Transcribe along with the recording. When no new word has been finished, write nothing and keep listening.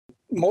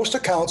most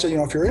accounts,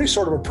 if you're any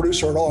sort of a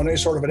producer at all in any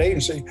sort of an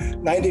agency,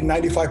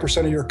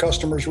 95% of your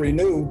customers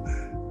renew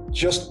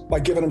just by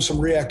giving them some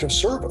reactive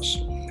service.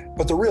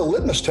 But the real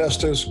litmus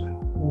test is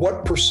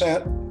what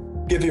percent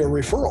give you a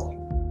referral?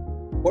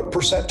 What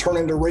percent turn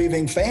into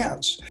raving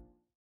fans?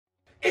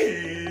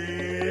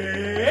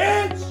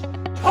 It's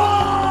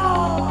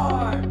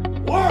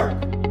time! Work,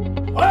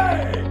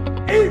 play,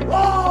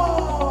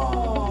 evolve!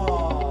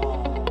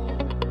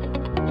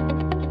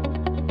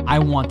 I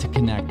want to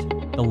connect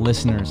the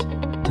listeners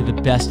to the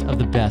best of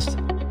the best.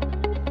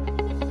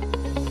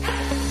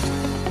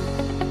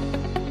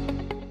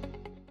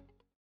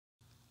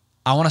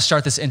 I want to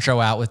start this intro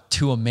out with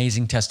two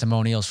amazing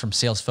testimonials from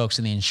sales folks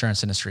in the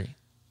insurance industry.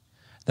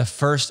 The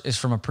first is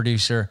from a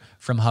producer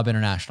from Hub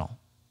International.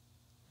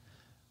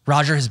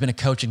 Roger has been a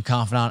coach and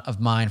confidant of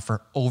mine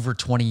for over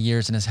 20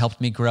 years and has helped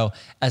me grow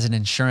as an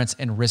insurance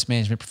and risk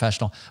management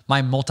professional.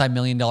 My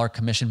multi-million-dollar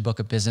commission book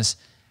of business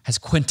has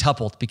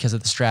quintupled because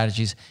of the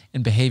strategies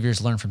and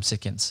behaviors learned from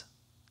Sitkins.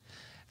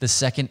 The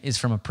second is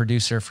from a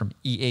producer from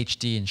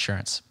EHD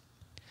Insurance.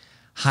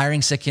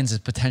 Hiring Sitkins is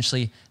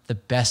potentially the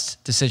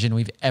best decision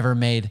we've ever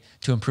made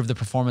to improve the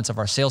performance of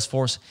our sales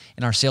force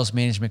and our sales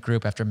management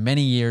group after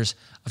many years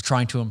of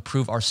trying to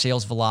improve our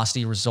sales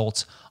velocity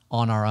results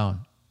on our own.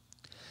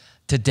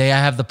 Today, I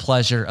have the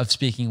pleasure of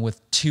speaking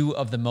with two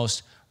of the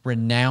most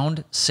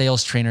renowned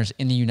sales trainers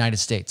in the United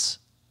States.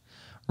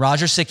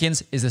 Roger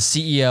Sitkins is the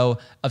CEO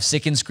of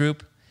Sitkins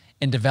Group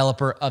and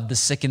developer of the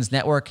Sitkins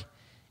Network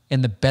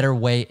and the Better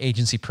Way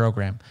Agency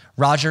Program.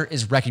 Roger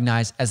is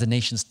recognized as the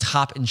nation's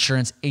top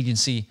insurance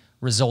agency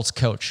results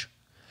coach.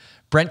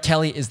 Brent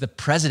Kelly is the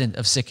president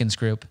of Sitkins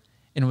Group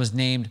and was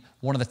named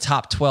one of the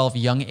top 12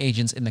 young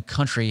agents in the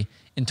country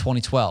in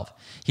 2012.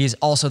 He is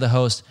also the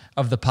host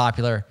of the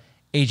popular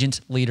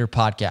Agent Leader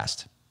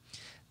podcast.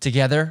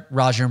 Together,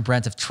 Roger and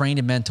Brent have trained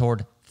and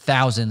mentored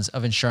thousands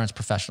of insurance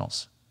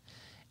professionals.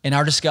 In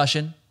our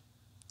discussion,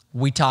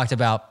 we talked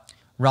about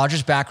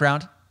Roger's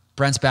background,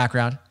 Brent's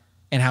background,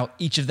 and how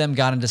each of them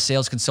got into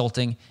sales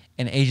consulting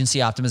and agency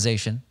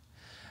optimization,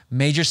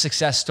 major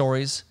success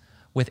stories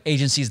with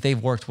agencies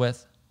they've worked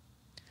with,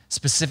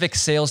 specific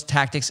sales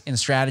tactics and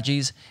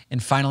strategies,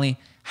 and finally,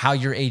 how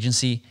your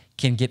agency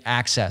can get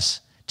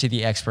access to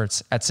the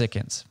experts at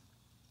Sitkins.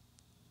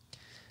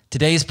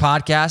 Today's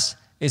podcast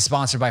is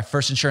sponsored by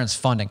First Insurance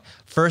Funding.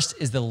 First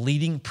is the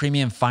leading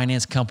premium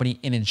finance company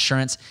in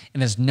insurance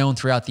and is known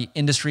throughout the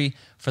industry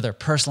for their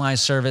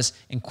personalized service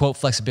and quote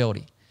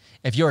flexibility.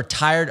 If you're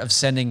tired of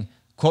sending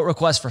quote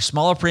requests for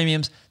smaller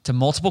premiums to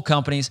multiple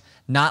companies,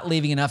 not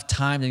leaving enough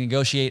time to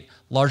negotiate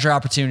larger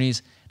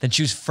opportunities, then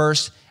choose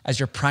First as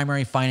your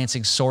primary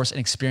financing source and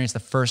experience the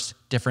First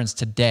difference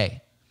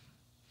today.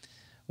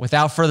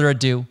 Without further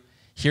ado,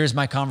 here's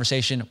my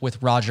conversation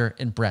with Roger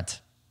and Brent.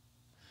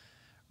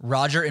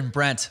 Roger and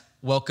Brent,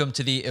 welcome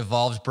to the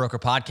Evolved Broker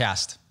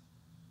Podcast.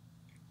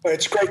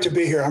 It's great to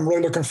be here. I'm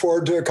really looking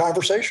forward to a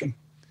conversation.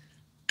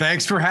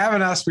 Thanks for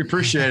having us. We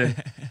appreciate it.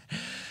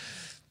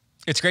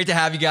 It's great to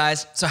have you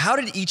guys. So how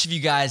did each of you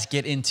guys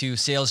get into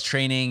sales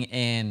training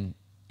and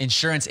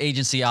insurance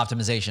agency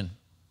optimization?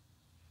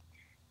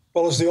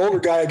 Well, as the older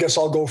guy, I guess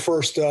I'll go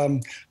first.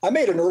 I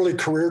made an early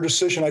career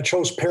decision. I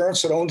chose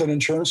parents that owned an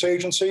insurance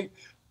agency.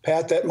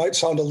 Pat, that might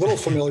sound a little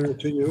familiar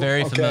to you.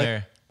 Very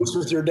familiar. This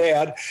was your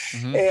dad.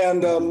 Mm-hmm.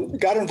 And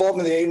got involved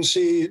in the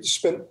agency,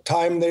 spent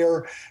time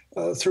there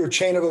through a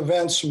chain of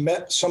events,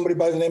 met somebody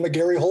by the name of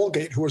Gary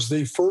Holgate, who was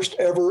the first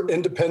ever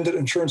independent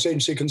insurance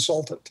agency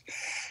consultant.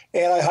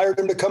 And I hired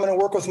him to come in and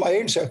work with my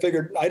agency. I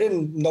figured I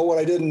didn't know what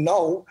I didn't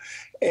know,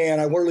 and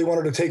I really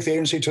wanted to take the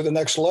agency to the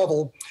next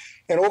level.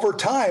 And over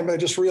time, I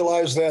just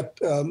realized that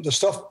the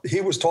stuff he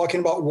was talking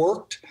about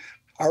worked.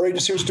 Our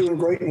agency was doing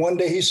great. And one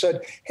day he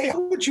said, "Hey, how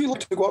would you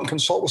like to go out and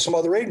consult with some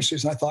other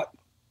agencies?" And I thought,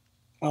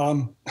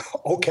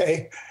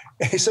 okay.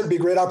 And he said it'd be a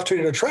great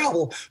opportunity to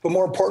travel, but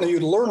more importantly,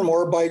 you'd learn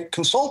more by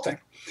consulting.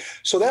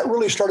 So that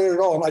really started it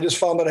all. And I just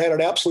found that I had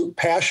an absolute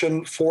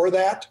passion for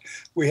that.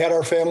 We had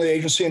our family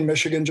agency in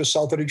Michigan, just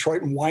south of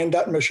Detroit in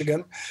Wyandotte,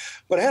 Michigan.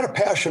 But I had a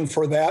passion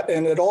for that.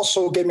 And it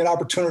also gave me an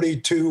opportunity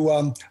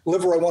to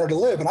live where I wanted to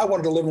live. And I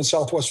wanted to live in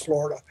Southwest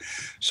Florida.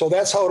 So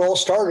that's how it all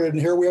started.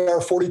 And here we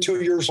are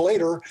 42 years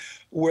later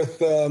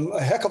with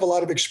a heck of a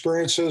lot of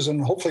experiences,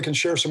 and hopefully can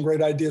share some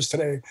great ideas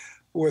today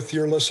with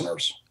your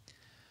listeners.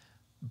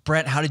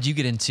 Brent, how did you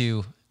get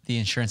into the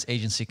insurance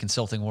agency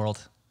consulting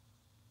world?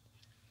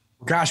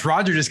 Gosh,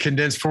 Roger just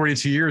condensed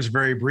 42 years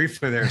very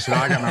briefly there, so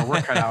now I got my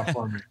work cut out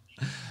for me.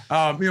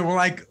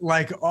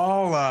 Like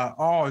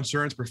all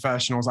insurance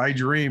professionals, I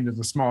dreamed as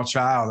a small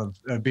child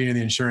of being in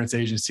the insurance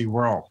agency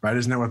world, right?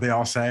 Isn't that what they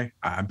all say?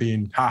 I'm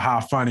being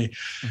funny.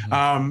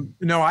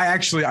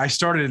 Mm-hmm. I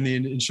started in the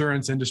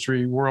insurance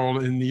industry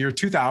world in the year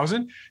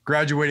 2000,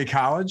 graduated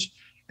college,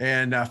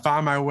 and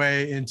found my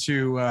way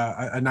into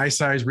a nice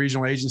sized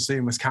regional agency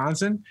in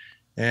Wisconsin,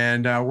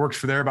 and worked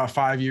for there about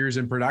 5 years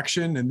in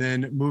production, and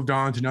then moved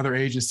on to another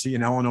agency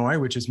in Illinois,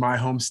 which is my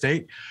home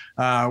state.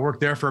 Worked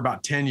there for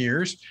about 10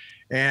 years.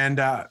 And,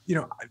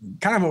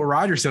 kind of what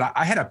Roger said,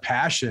 I had a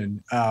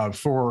passion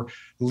for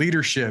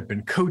leadership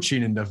and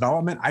coaching and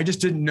development. I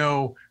just didn't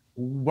know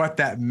what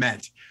that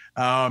meant.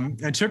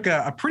 And took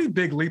a pretty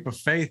big leap of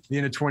faith at the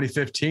end of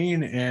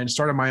 2015 and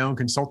started my own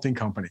consulting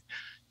company,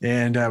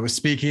 and was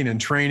speaking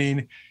and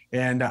training.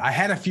 And I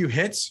had a few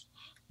hits,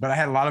 but I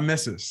had a lot of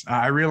misses.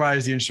 I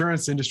realized the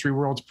insurance industry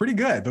world's pretty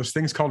good. Those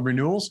things called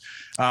renewals.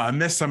 I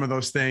missed some of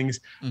those things,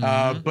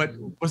 but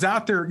was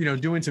out there,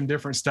 doing some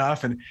different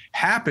stuff, and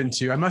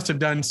I must have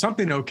done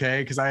something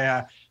okay, because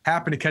I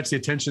happened to catch the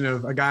attention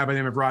of a guy by the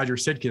name of Roger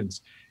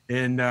Sitkins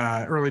in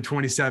early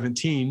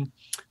 2017.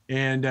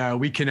 And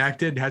we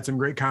connected, had some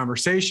great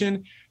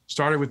conversation,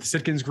 started with the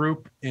Sitkins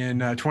Group in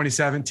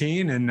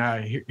 2017,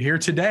 and here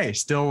today,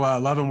 still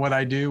loving what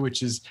I do,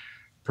 which is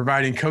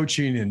providing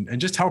coaching and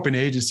just helping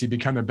agency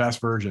become the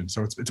best version.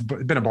 So it's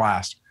been a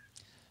blast.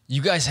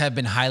 You guys have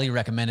been highly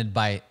recommended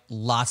by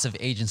lots of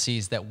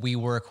agencies that we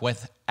work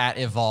with at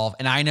Evolve.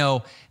 And I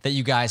know that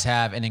you guys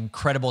have an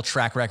incredible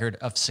track record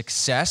of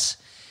success.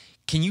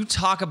 Can you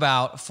talk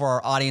about, for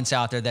our audience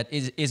out there that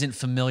isn't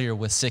familiar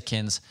with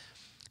Sitkins,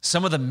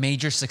 some of the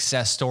major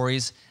success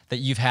stories that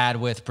you've had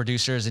with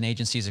producers and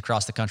agencies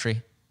across the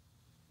country?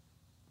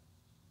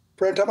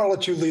 Brent, I'm going to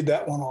let you lead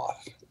that one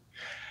off.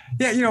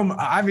 Yeah,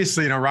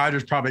 obviously,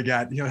 Roger's probably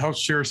got, he'll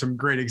share some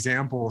great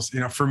examples.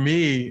 For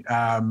me,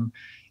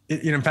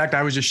 in fact,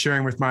 I was just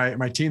sharing with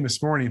my team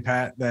this morning,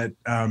 Pat, that,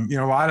 a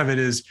lot of it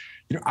is,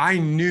 I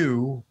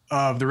knew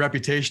of the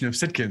reputation of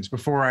Sitkins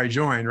before I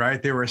joined, right?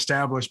 They were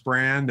established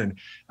brand,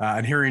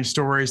 and hearing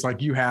stories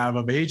like you have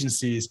of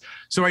agencies.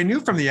 So I knew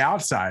from the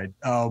outside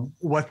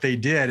what they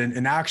did,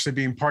 and actually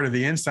being part of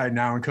the inside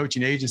now and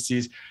coaching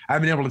agencies,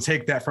 I've been able to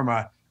take that from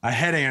a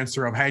head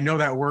answer of, hey, I know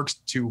that works,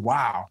 to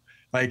wow,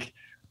 like,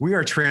 we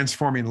are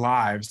transforming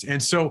lives.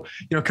 And so,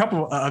 a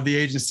couple of the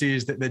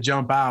agencies that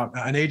jump out,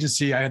 an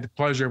agency I had the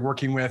pleasure of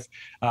working with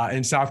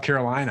in South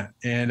Carolina,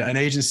 and an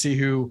agency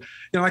who,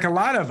 like a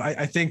lot of,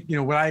 I think,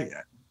 what I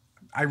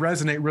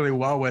resonate really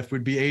well with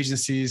would be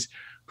agencies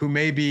who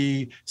may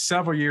be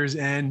several years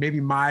in,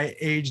 maybe my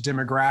age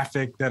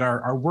demographic, that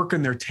are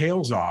working their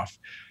tails off,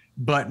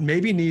 but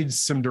maybe needs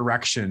some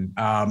direction,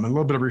 a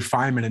little bit of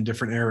refinement in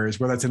different areas,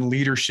 whether it's in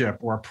leadership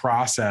or a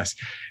process.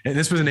 And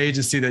this was an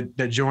agency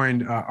that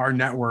joined our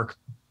network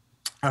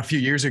a few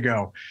years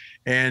ago.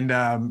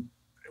 And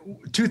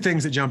two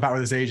things that jump out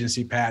with this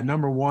agency, Pat.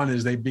 Number one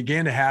is they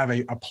began to have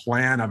a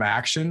plan of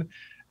action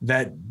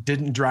that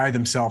didn't drive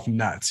themselves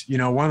nuts.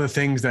 One of the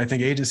things that I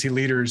think agency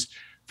leaders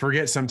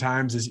forget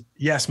sometimes is,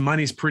 yes,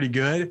 money's pretty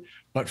good,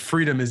 but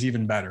freedom is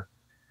even better.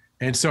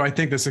 And so I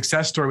think the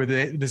success story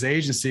with this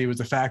agency was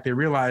the fact they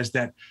realized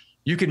that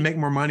you can make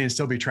more money and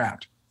still be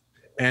trapped.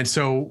 And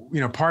so,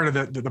 part of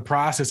the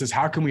process is,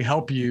 how can we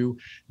help you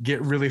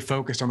get really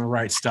focused on the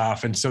right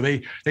stuff? And so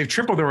they've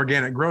tripled their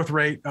organic growth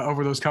rate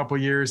over those couple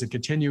of years, and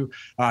continue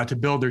to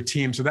build their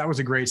team. So that was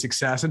a great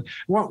success. And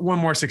one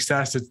more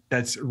success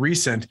that's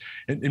recent,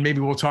 and maybe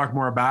we'll talk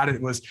more about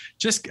it, was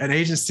just an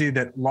agency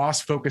that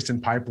lost focus in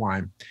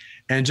pipeline.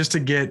 And just to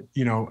get,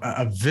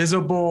 a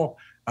visible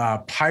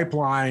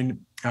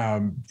pipeline,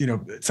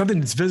 something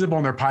that's visible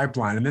in their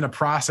pipeline, and then a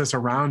process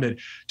around it,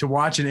 to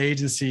watch an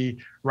agency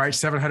write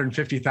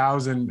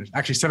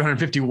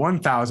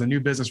 751,000 new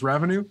business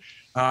revenue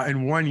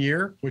in 1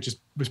 year, which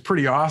was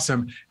pretty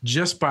awesome,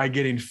 just by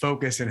getting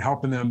focused and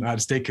helping them to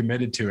stay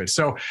committed to it.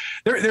 So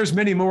there's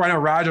many more. I know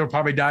Roger will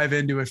probably dive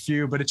into a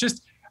few, but it's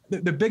just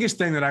the biggest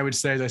thing that I would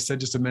say, as I said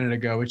just a minute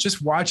ago, it's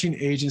just watching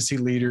agency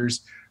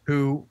leaders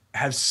who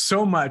have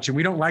so much, and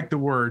we don't like the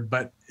word,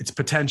 but it's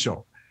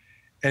potential.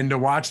 And to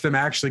watch them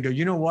actually go,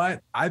 you know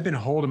what? I've been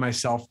holding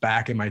myself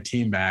back and my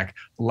team back.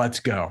 Let's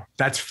go.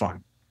 That's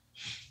fun.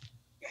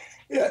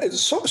 Yeah,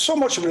 so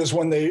much of it is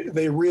when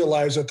they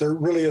realize that there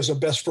really is a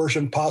best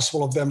version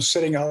possible of them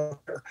sitting out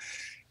there.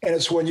 And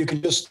it's when you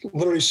can just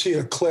literally see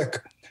a click.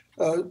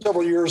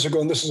 Several years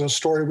ago, and this is a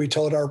story we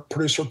tell at our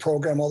producer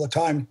program all the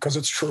time because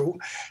it's true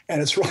and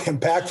it's really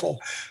impactful.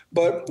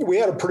 But we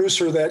had a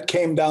producer that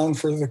came down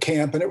for the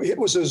camp, and it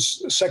was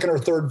his second or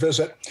third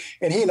visit.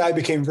 And he and I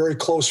became very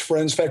close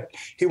friends. In fact,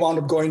 he wound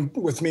up going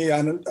with me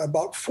on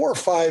about 4 or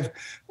 5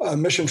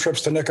 mission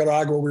trips to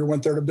Nicaragua. We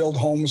went there to build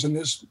homes in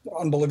these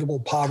unbelievable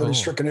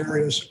poverty-stricken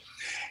areas.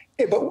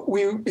 But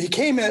he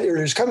came in, or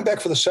he was coming back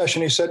for the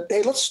session. He said,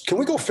 hey, can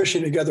we go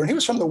fishing together? And he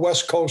was from the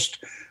West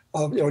Coast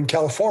in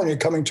California,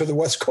 coming to the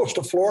West Coast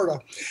of Florida.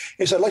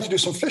 He said, I'd like to do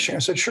some fishing. I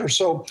said, sure.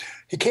 So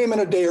he came in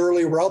a day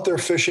early. We're out there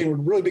fishing.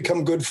 We'd really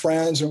become good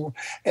friends. And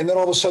then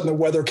all of a sudden the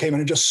weather came in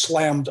and just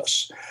slammed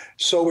us.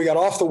 So we got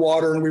off the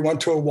water and we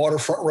went to a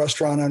waterfront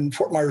restaurant on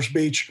Fort Myers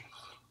Beach.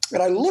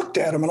 And I looked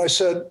at him and I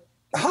said,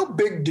 how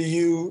big do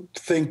you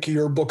think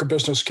your book of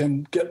business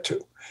can get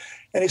to?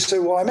 And he said,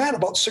 well, I'm at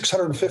about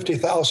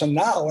 650,000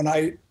 now, and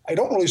I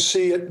don't really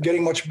see it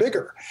getting much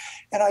bigger.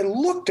 And I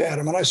looked at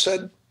him and I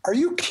said, are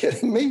you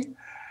kidding me?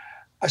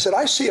 I said,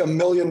 I see $1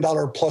 million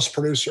plus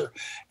producer.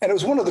 And it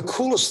was one of the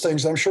coolest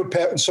things. I'm sure,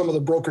 Pat, and some of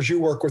the brokers you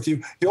work with,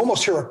 you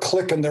almost hear a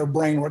click in their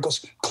brain where it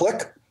goes,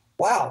 click,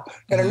 wow.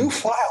 And a new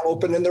file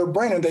opened in their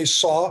brain, and they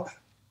saw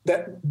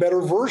that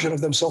better version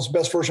of themselves,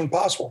 best version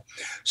possible.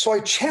 So I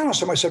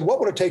challenged him. I said, what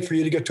would it take for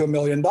you to get to $1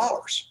 million?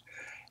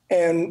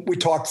 And we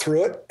talked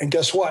through it. And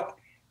guess what?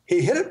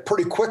 He hit it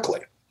pretty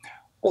quickly.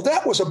 Well,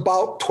 that was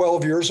about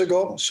 12 years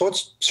ago. So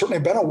it's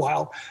certainly been a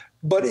while,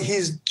 but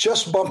he's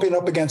just bumping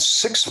up against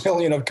 6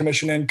 million of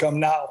commission income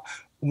now,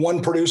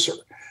 one producer.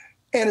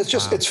 And it's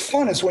just, It's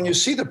fun. It's when you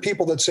see the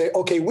people that say,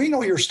 okay, we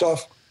know your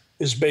stuff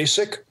is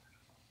basic,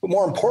 but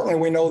more importantly,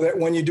 we know that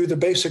when you do the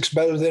basics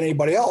better than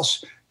anybody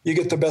else, you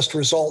get the best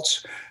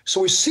results.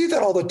 So we see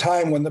that all the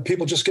time when the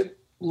people just get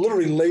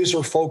literally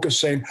laser focused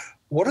saying,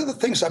 what are the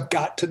things I've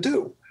got to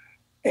do?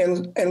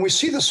 And we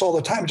see this all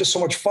the time, just so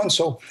much fun.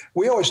 So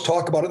we always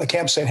talk about it in the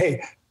camp saying, hey,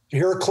 did you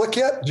hear a click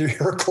yet? Did you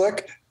hear a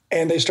click?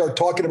 And they start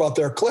talking about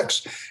their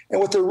clicks.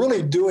 And what they're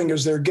really doing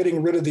is they're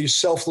getting rid of these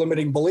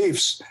self-limiting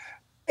beliefs,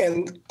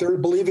 and they're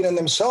believing in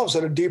themselves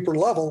at a deeper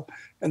level,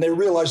 and they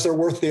realize they're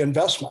worth the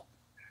investment.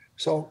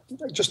 So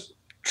just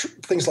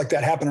things like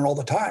that happening all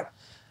the time.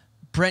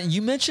 Brent,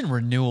 you mentioned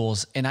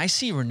renewals, and I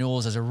see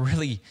renewals as a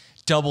really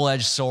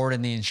double-edged sword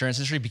in the insurance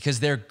industry because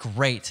they're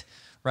great,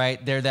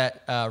 right? They're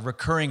that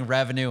recurring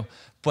revenue,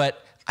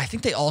 but I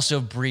think they also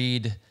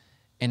breed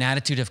an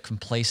attitude of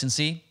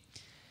complacency.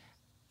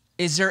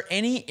 Is there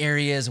any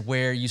areas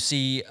where you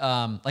see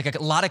like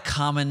a lot of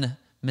common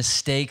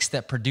mistakes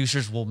that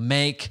producers will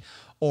make,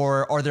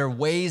 or are there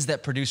ways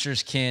that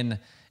producers can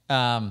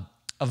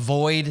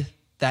avoid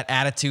that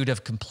attitude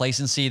of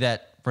complacency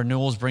that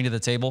renewals bring to the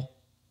table?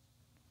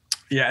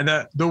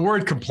 Yeah, the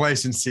word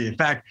complacency. In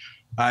fact,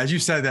 as you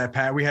said that,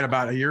 Pat, we had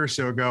about a year or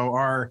so ago,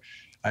 our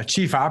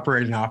chief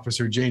operating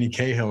officer, Janie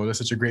Cahill, who does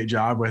such a great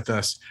job with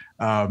us,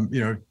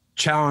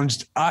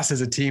 challenged us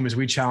as a team as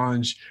we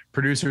challenge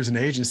producers and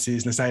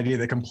agencies, this idea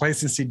that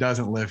complacency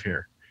doesn't live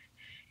here.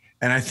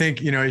 And I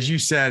think, as you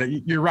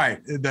said, you're right,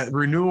 that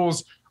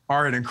renewals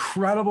are an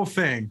incredible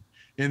thing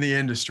in the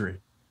industry.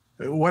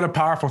 What a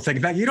powerful thing.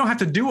 In fact, you don't have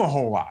to do a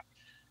whole lot,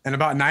 and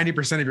about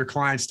 90% of your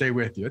clients stay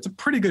with you. It's a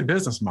pretty good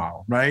business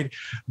model, right?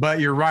 But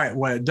you're right.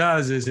 What it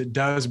does is it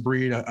does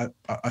breed a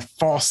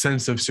false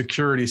sense of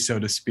security, so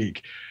to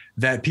speak,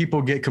 that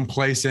people get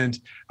complacent.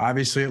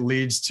 Obviously, it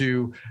leads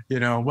to,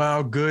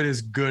 well, good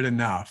is good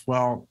enough.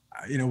 Well,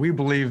 we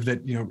believe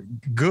that,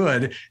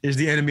 good is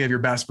the enemy of your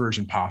best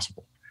version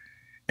possible.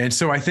 And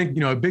so I think,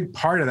 a big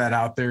part of that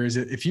out there is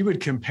that if you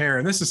would compare,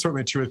 and this is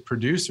certainly true with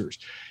producers,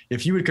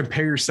 if you would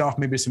compare yourself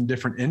maybe to some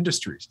different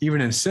industries, even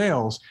in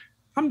sales,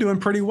 I'm doing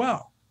pretty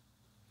well.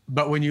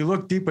 But when you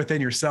look deep within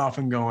yourself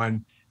and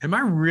going, am I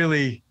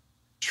really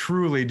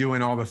truly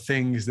doing all the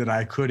things that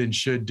I could and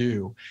should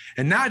do?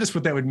 And not just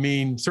what that would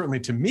mean, certainly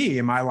to me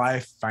in my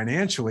life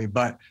financially,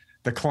 but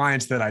the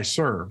clients that I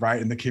serve,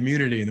 right? And the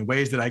community and the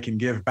ways that I can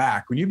give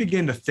back. When you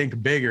begin to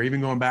think bigger, even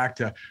going back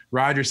to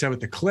Roger said with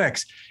the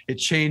clicks, it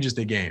changes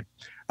the game.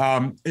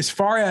 As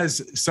far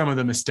as some of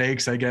the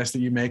mistakes, I guess, that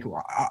you make,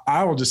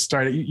 I will just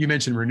start. You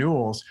mentioned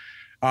renewals.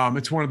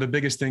 It's one of the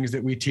biggest things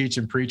that we teach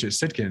and preach at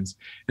Sitkins.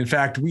 In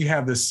fact, we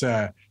have this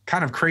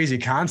kind of crazy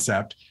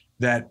concept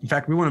that, in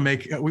fact, we want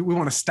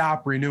to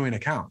stop renewing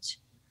accounts.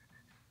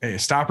 Hey,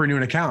 stop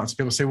renewing accounts.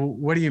 People say, well,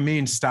 what do you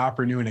mean stop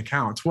renewing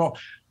accounts? Well,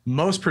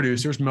 most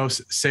producers,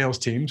 most sales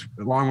teams,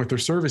 along with their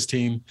service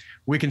team,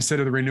 we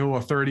consider the renewal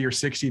a 30 or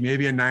 60,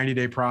 maybe a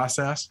 90-day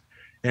process.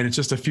 And it's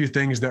just a few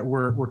things that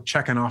we're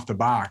checking off the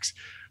box.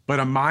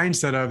 But a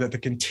mindset of that the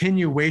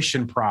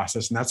continuation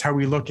process, and that's how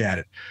we look at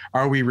it.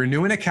 Are we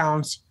renewing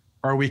accounts?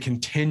 Or are we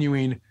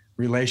continuing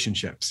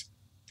relationships?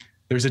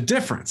 There's a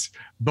difference,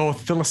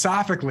 both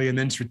philosophically and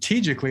then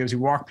strategically as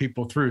we walk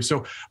people through. So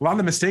a lot of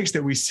the mistakes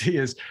that we see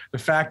is the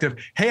fact of,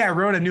 hey, I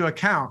wrote a new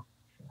account.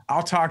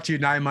 I'll talk to you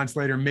 9 months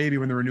later, maybe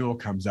when the renewal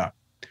comes up.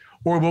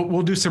 Or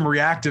we'll do some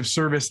reactive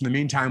service in the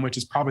meantime, which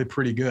is probably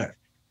pretty good.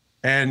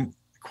 And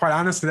quite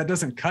honestly, that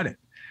doesn't cut it.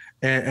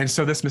 And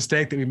so this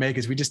mistake that we make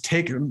is we just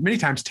many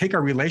times take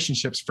our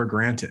relationships for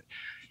granted.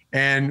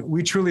 And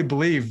we truly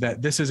believe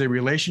that this is a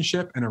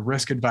relationship and a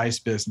risk advice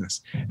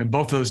business. And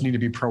both of those need to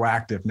be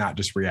proactive, not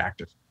just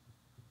reactive.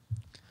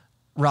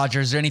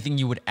 Roger, is there anything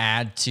you would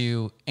add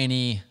to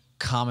any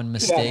common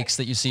mistakes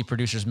that you see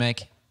producers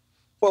make?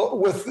 Well,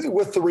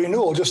 with the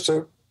renewal, just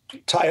to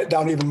tie it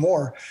down even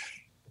more,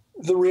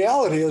 the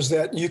reality is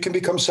that you can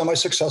become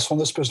semi-successful in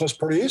this business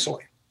pretty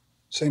easily,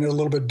 saying it a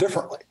little bit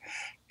differently.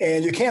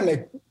 And you can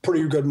make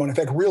pretty good money. In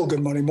fact, real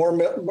good money. We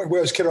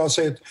always kid around and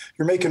say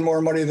you're making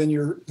more money than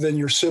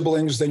your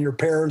siblings, than your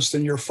parents,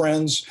 than your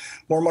friends.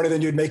 More money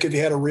than you'd make if you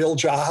had a real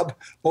job.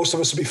 Most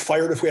of us would be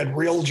fired if we had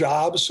real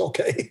jobs.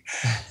 Okay,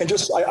 and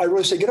just I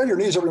really say get on your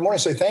knees every morning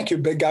and say thank you,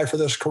 big guy, for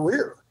this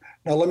career.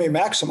 Now let me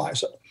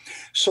maximize it.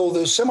 So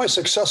the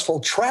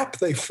semi-successful trap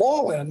they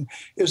fall in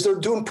is they're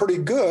doing pretty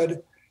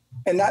good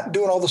and not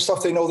doing all the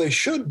stuff they know they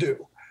should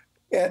do,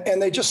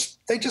 and they just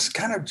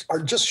kind of are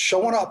just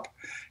showing up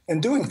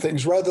and doing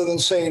things rather than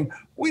saying,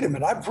 wait a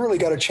minute, I've really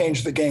got to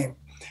change the game.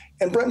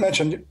 And Brent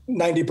mentioned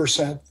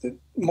 90%.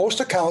 Most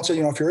accounts,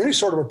 if you're any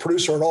sort of a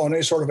producer at all in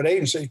any sort of an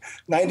agency,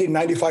 90,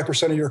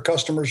 95% of your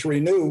customers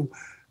renew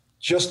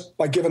just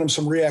by giving them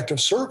some reactive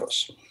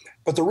service.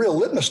 But the real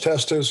litmus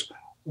test is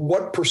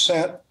what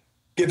percent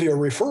give you a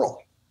referral?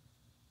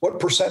 What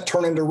percent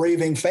turn into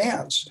raving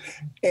fans?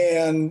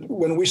 And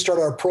when we start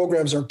our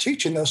programs and are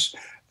teaching this,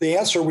 the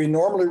answer we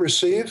normally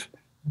receive,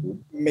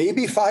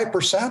 maybe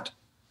 5%,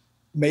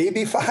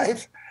 maybe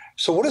 5.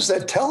 So what does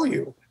that tell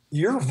you?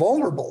 You're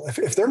vulnerable.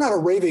 If they're not a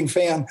raving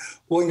fan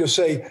willing to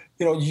say,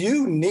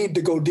 you need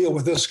to go deal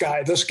with this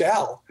guy, this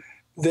gal,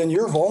 then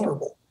you're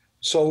vulnerable.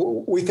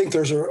 So we think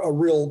there's a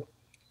real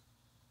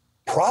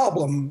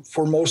problem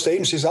for most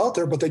agencies out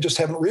there, but they just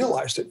haven't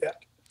realized it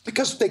yet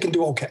because they can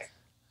do okay.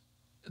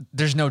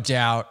 There's no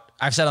doubt.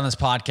 I've said on this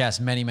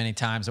podcast many, many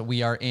times that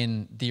we are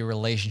in the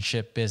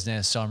relationship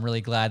business. So I'm really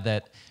glad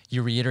that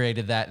you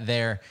reiterated that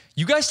there.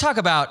 You guys talk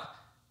about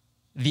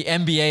the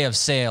MBA of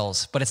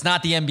sales, but it's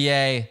not the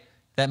MBA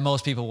that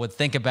most people would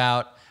think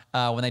about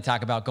when they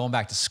talk about going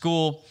back to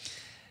school.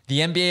 The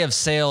MBA of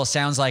sales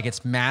sounds like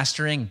it's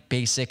mastering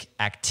basic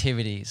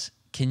activities.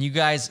 Can you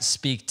guys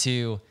speak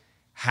to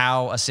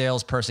how a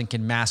salesperson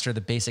can master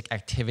the basic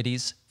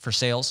activities for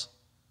sales?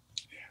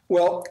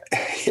 Well,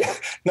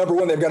 number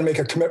one, they've got to make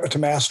a commitment to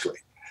mastery.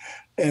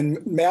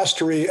 And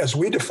mastery, as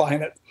we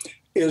define it,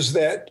 is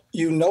that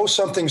you know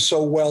something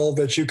so well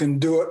that you can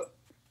do it.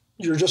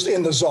 You're just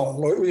in the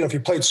zone. If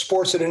you played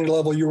sports at any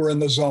level, you were in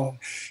the zone.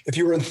 If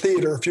you were in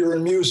theater, if you were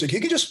in music,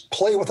 you can just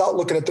play without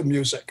looking at the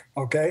music,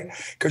 okay?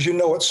 Because you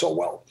know it so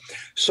well.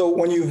 So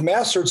when you've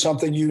mastered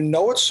something, you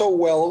know it so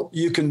well,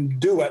 you can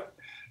do it.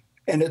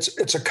 And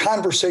it's a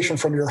conversation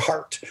from your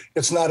heart.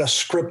 It's not a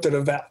scripted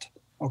event,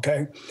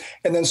 okay?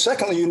 And then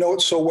secondly, you know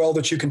it so well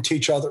that you can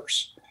teach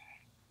others.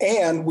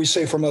 And we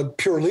say from a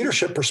pure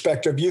leadership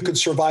perspective, you could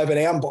survive an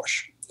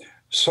ambush.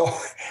 So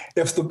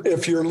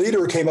if your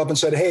leader came up and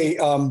said, hey,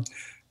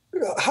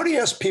 how do you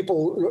ask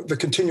people the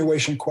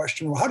continuation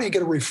question? How do you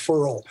get a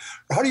referral?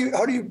 How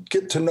do you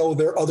get to know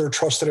their other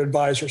trusted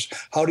advisors?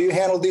 How do you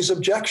handle these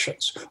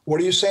objections? What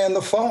do you say on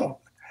the phone?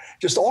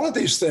 Just all of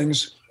these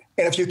things.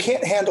 And if you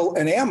can't handle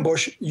an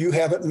ambush, you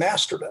haven't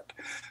mastered it.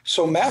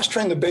 So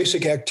mastering the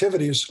basic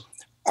activities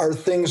are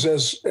things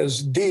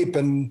as deep,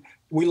 and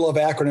we love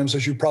acronyms,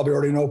 as you probably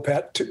already know,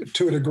 Pat,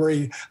 to a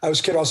degree. I was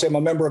kidding. I'll say I'm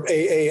a member of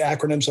AA,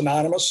 Acronyms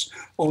Anonymous,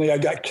 only I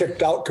got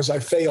kicked out because I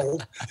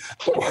failed.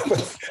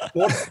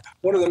 But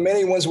one of the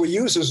many ones we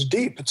use is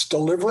deep. It's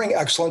delivering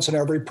excellence in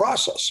every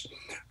process.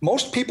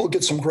 Most people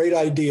get some great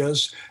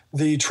ideas,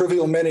 the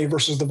trivial many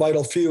versus the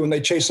vital few, and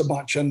they chase a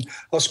bunch. And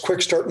us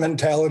quick start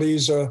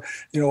mentalities,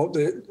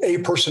 the A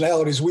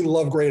personalities, we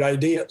love great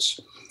ideas.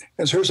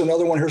 And so here's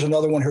another one, here's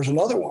another one, here's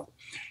another one.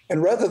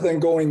 And rather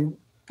than going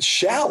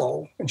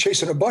shallow and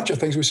chasing a bunch of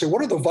things, we say,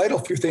 what are the vital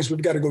few things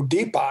we've got to go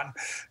deep on?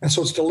 And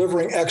so it's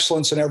delivering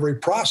excellence in every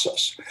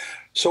process.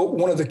 So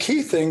one of the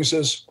key things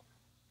is,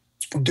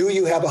 do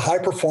you have a high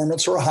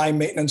performance or a high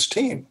maintenance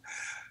team?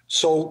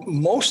 So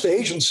most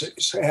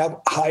agencies have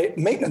high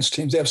maintenance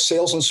teams. They have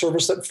sales and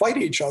service that fight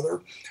each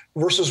other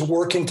versus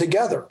working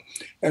together.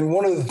 And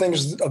one of the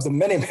things, of the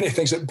many, many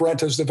things that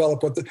Brent has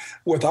developed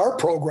with our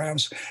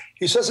programs,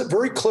 he says it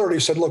very clearly. He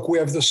said, look, we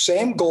have the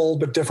same goal,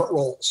 but different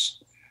roles.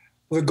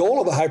 The goal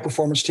of the high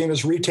performance team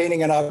is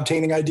retaining and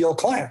obtaining ideal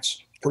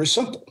clients. Pretty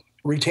simple.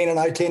 Retain and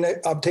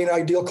obtain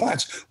ideal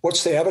clients.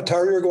 What's the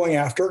avatar you're going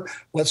after?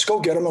 Let's go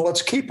get them and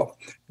let's keep them.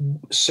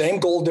 Same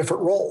goal,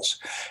 different roles.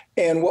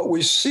 And what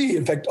we see,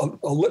 in fact,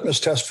 a litmus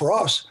test for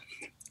us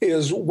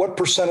is what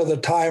percent of the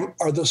time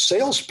are the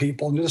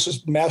salespeople, and this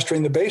is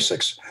mastering the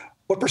basics,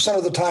 what percent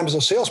of the time as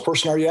a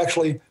salesperson are you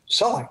actually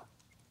selling?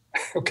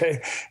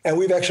 Okay. And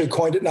we've actually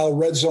coined it now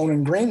red zone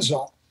and green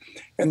zone.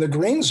 And the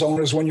green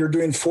zone is when you're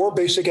doing 4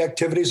 basic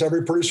activities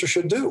every producer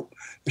should do.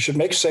 They should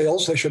make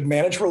sales, they should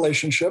manage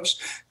relationships,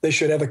 they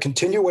should have a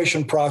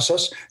continuation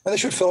process, and they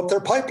should fill up their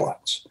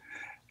pipelines.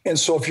 And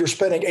so if you're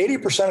spending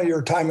 80% of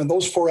your time in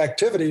those 4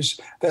 activities,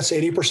 that's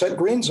 80%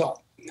 green zone.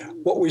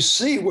 What we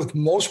see with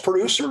most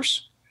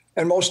producers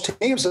and most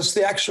teams, it's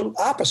the actual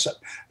opposite.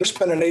 They're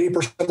spending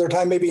 80% of their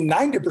time, maybe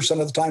 90%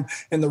 of the time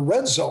in the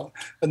red zone.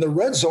 And the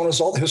red zone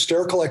is all the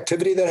hysterical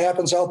activity that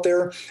happens out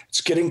there.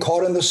 It's getting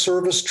caught in the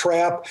service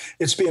trap.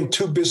 It's being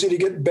too busy to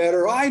get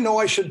better. I know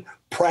I should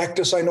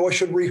practice. I know I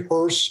should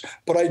rehearse,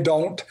 but I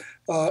don't.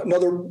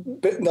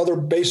 Another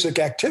basic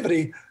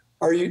activity,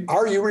 are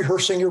you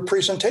rehearsing your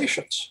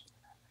presentations?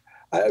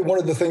 One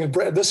of the things,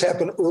 this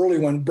happened early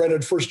when Brent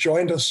had first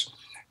joined us.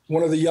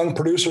 One of the young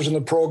producers in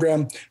the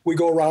program, we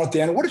go around at the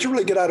end, what did you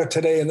really get out of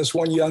today? And this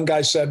one young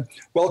guy said,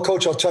 well,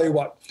 coach, I'll tell you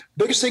what,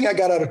 biggest thing I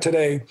got out of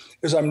today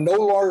is I'm no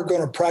longer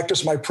going to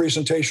practice my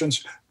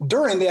presentations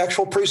during the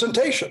actual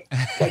presentation.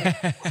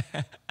 Like,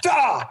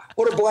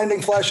 what a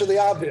blinding flash of the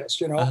obvious,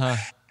 you know? Uh-huh.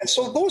 And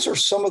so those are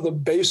some of the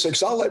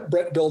basics. I'll let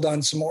Brent build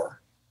on some more.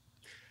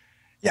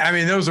 Yeah, I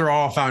mean, those are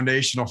all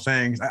foundational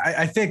things.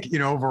 I think,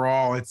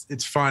 overall,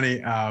 it's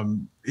funny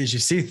as you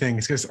see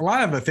things, because a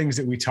lot of the things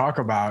that we talk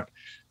about,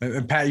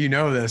 and Pat, you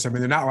know this, I mean,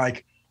 they're not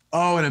like,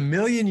 oh, in a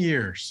million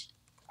years,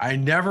 I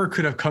never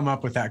could have come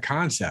up with that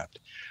concept.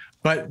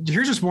 But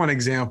here's just one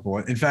example.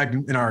 In fact,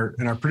 in our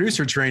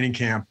producer training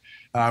camp,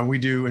 we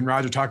do, and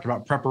Roger talked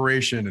about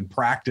preparation and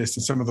practice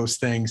and some of those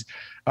things,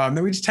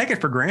 that we just take it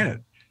for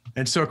granted.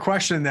 And so a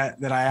question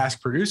that I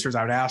ask producers,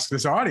 I would ask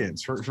this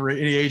audience for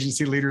any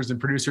agency leaders and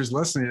producers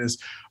listening is,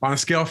 on a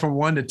scale from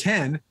 1 to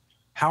 10,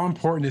 how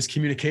important is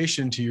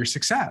communication to your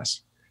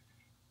success?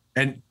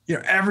 And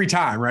every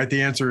time, right,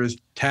 the answer is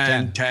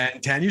 10.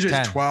 Usually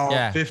 10, it's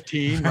 12,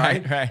 15,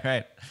 right?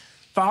 Right.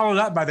 Followed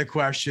up by the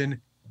question,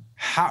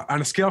 how,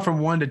 on a scale from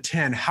 1 to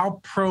 10,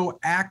 how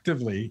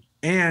proactively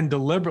and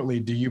deliberately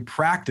do you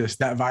practice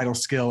that vital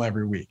skill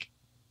every week?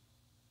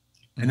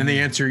 And then the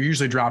answer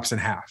usually drops in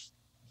half.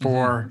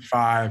 4,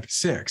 5,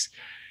 6.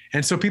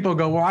 And so people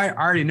go, well, I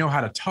already know how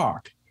to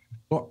talk.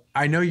 Well,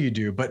 I know you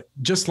do, but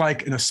just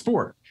like in a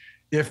sport,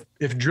 if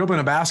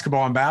dribbling a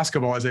basketball in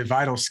basketball is a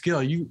vital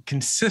skill, you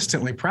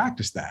consistently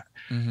practice that.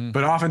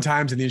 But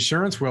oftentimes in the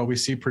insurance world, we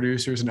see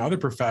producers and other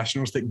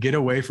professionals that get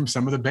away from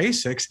some of the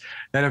basics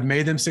that have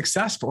made them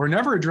successful or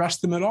never address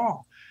them at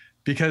all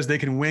because they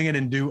can wing it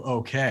and do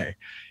okay.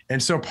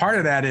 And so part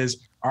of that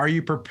is, are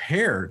you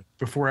prepared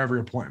before every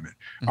appointment?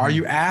 Are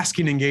you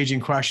asking engaging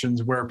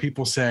questions where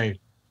people say,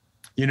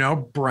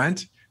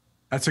 Brent,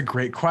 that's a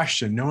great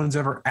question. No one's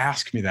ever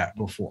asked me that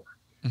before,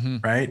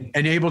 right?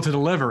 And you're able to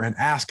deliver and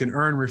ask and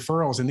earn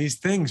referrals and these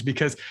things,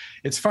 because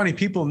it's funny,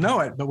 people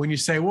know it, but when you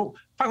say, well,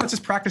 fine, let's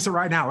just practice it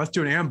right now. Let's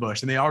do an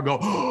ambush. And they all go,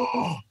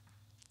 oh,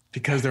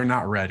 because they're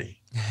not ready.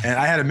 And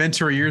I had a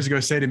mentor years ago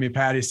say to me,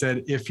 Pat, he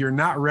said, if you're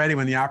not ready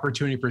when the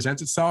opportunity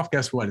presents itself,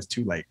 guess what? It's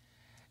too late.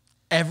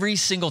 Every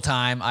single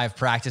time I've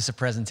practiced a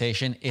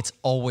presentation, it's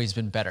always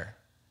been better.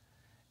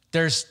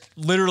 There's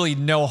literally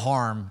no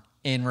harm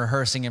in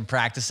rehearsing and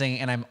practicing,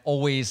 and I'm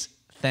always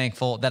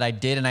thankful that I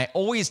did. And I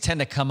always tend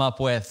to come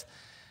up with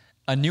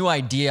a new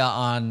idea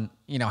on,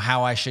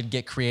 how I should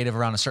get creative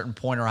around a certain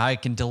point or how I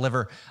can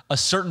deliver a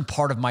certain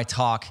part of my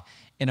talk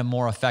in a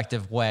more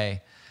effective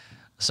way.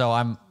 So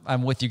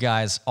I'm with you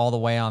guys all the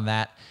way on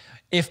that.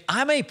 If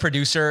I'm a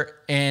producer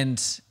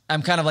and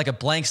I'm kind of like a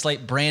blank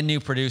slate, brand new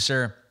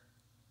producer,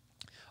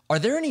 are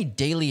there any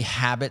daily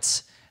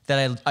habits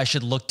that I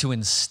should look to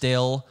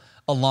instill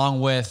along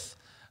with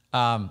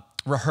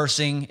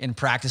rehearsing and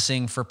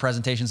practicing for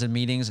presentations and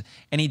meetings?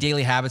 Any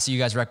daily habits that you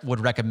guys would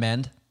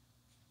recommend?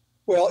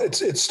 Well,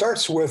 it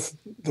starts with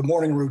the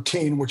morning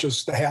routine, which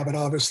is the habit,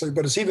 obviously,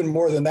 but it's even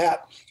more than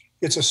that.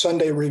 It's a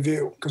Sunday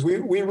review, because we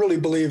really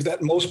believe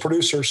that most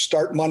producers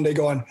start Monday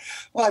going,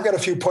 well, I've got a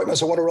few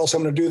appointments. I wonder what else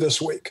I'm going to do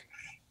this week.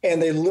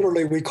 And they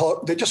literally,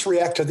 they just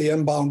react to the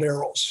inbound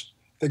arrows.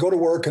 They go to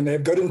work and they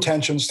have good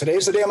intentions.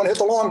 Today's the day I'm going to hit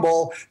the long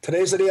ball.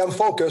 Today's the day I'm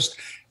focused.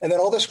 And then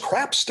all this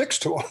crap sticks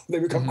to them. They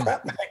become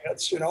crap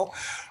magnets,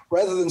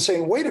 rather than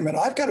saying, wait a minute,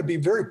 I've got to be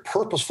very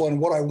purposeful in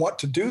what I want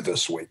to do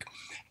this week.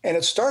 And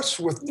it starts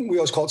with, we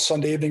always call it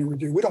Sunday evening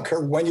review. We don't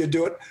care when you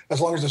do it, as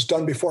long as it's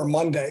done before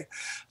Monday.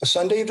 A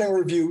Sunday evening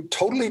review,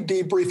 totally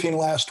debriefing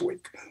last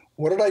week.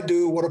 What did I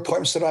do? What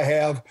appointments did I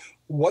have?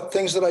 What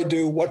things did I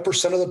do? What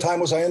percent of the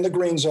time was I in the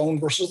green zone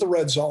versus the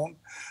red zone?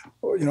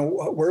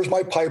 Where's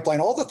my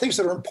pipeline? All the things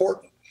that are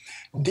important.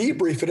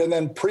 Debrief it and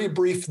then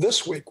pre-brief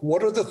this week.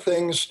 What are the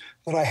things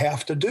that I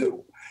have to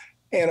do?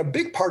 And a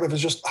big part of it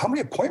is just how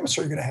many appointments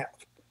are you going to have?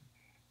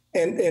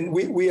 And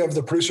we have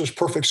the producer's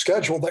perfect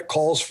schedule that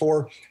calls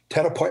for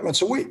 10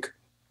 appointments a week.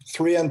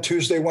 3 on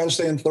Tuesday,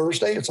 Wednesday, and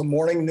Thursday. It's a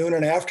morning, noon,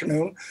 and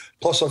afternoon,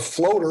 plus a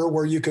floater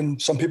where you can,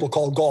 some people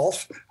call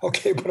golf,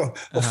 okay, but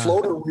a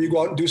floater where you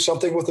go out and do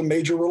something with a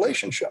major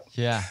relationship.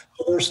 Yeah.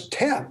 So there's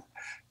 10.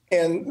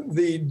 And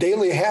the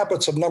daily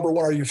habits of number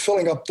one, are you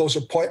filling up those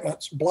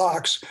appointments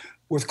blocks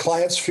with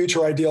clients,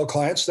 future ideal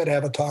clients, that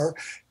avatar,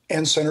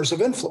 and centers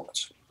of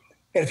influence?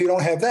 And if you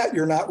don't have that,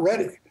 you're not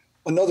ready.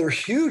 Another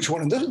huge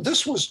one, and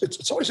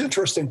it's always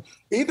interesting,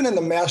 even in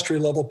the mastery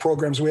level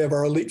programs, we have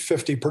our elite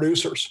 50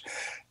 producers.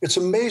 It's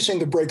amazing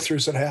the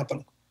breakthroughs that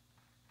happen.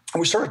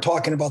 And we started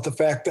talking about the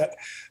fact that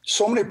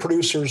so many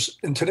producers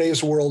in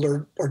today's world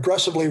are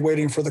aggressively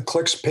waiting for the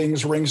clicks,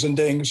 pings, rings, and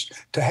dings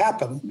to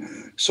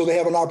happen, so they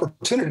have an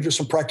opportunity to do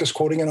some practice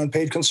quoting and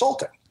unpaid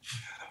consulting,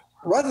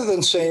 rather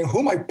than saying, who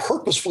am I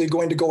purposefully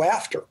going to go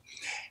after?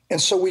 And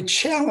so we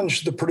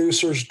challenged the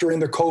producers during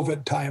the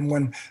COVID time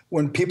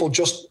when people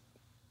just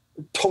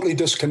totally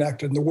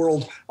disconnected and the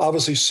world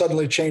obviously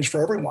suddenly changed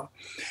for everyone.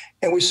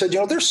 And we said,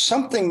 there's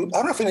something, I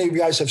don't know if any of you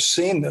guys have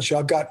seen this.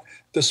 I've got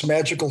this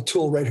magical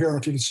tool right here. I don't know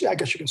if you can see, I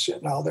guess you can see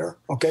it now there.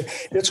 Okay.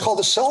 It's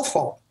called a cell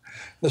phone.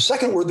 The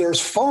second word there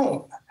is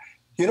phone.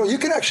 You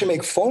can actually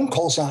make phone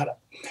calls on it.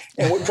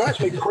 And what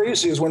drives me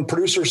crazy is when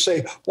producers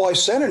say, well, I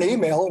sent an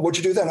email.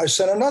 What'd you do then? I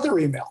sent another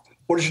email.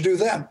 What did you do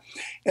then?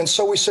 And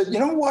so we said, you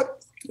know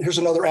what? Here's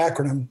another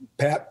acronym,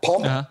 Pat,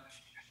 PUMP.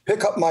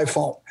 Pick up my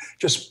phone.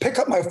 Just pick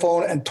up my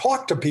phone and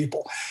talk to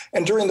people.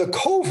 And during the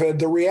COVID,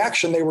 the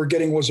reaction they were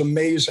getting was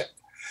amazing.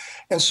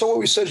 And so what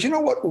we said is, you know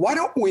what, why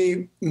don't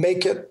we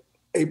make it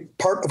a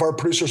part of our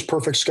producer's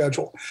perfect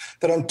schedule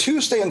that on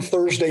Tuesday and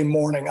Thursday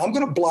morning, I'm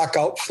going to block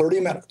out 30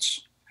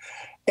 minutes.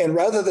 And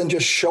rather than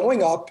just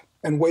showing up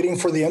and waiting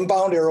for the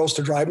inbound arrows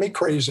to drive me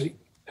crazy,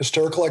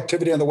 hysterical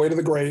activity on the way to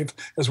the grave,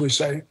 as we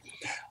say,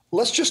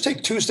 let's just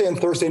take Tuesday and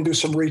Thursday and do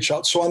some reach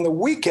out. So on the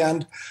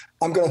weekend,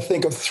 I'm going to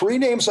think of 3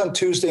 names on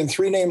Tuesday and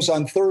 3 names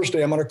on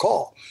Thursday I'm going to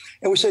call.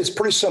 And we say it's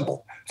pretty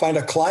simple. Find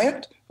a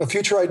client, a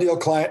future ideal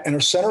client, and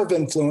a center of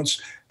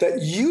influence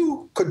that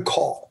you could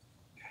call.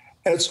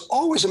 And it's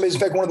always amazing.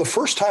 In fact, one of the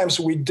first times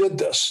we did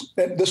this,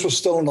 and this was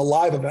still in a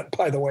live event,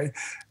 by the way,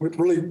 it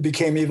really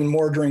became even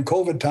more during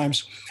COVID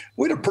times.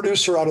 We had a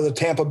producer out of the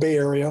Tampa Bay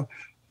area,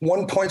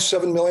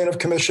 1.7 million of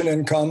commission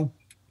income,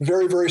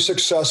 very, very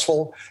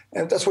successful.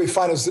 And that's what we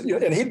find is that,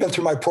 and he'd been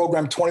through my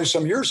program 20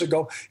 some years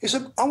ago. He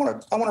said, I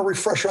want to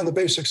refresh her on the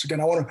basics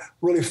again. I want to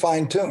really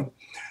fine tune.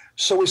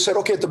 So we said,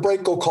 okay, at the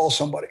break, go call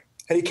somebody.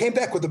 And he came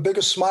back with the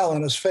biggest smile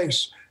on his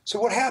face. So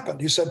what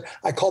happened? He said,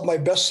 I called my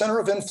best center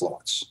of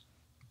influence.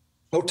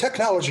 No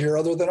technology here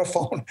other than a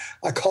phone.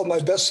 I called my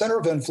best center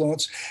of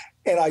influence,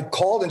 and I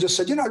called and just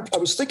said, I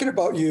was thinking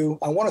about you.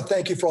 I want to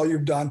thank you for all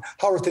you've done.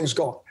 How are things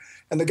going?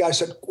 And the guy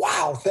said,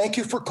 wow, thank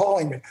you for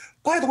calling me.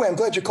 By the way, I'm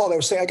glad you called. I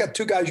was saying, I got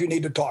 2 guys you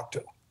need to talk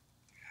to.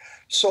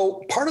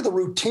 So part of the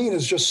routine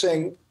is just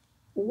saying,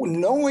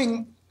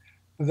 knowing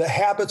the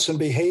habits and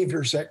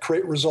behaviors that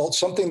create results,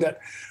 something that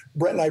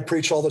Brent and I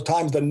preach all the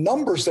time, the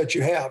numbers that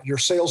you have, your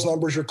sales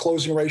numbers, your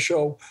closing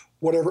ratio,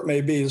 whatever it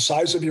may be, the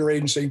size of your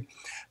agency,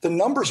 the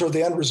numbers are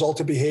the end result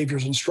of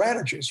behaviors and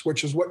strategies,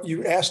 which is what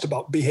you asked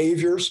about,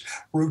 behaviors,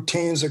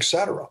 routines, et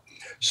cetera.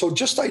 So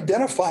just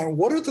identifying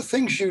what are the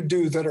things you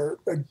do that are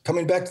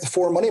coming back to the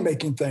 4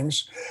 money-making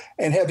things,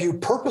 and have you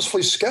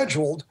purposefully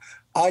scheduled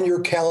on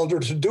your calendar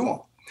to do them.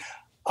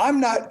 I'm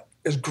not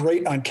as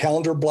great on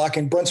calendar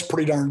blocking. Brent's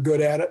pretty darn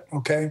good at it,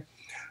 okay?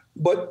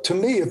 But to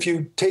me, if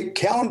you take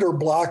calendar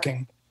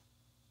blocking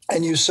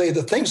and you say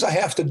the things I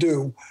have to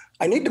do,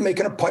 I need to make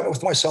an appointment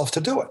with myself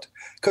to do it.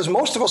 Because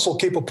most of us will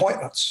keep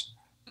appointments.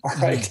 All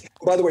right.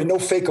 Mm-hmm. By the way, no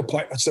fake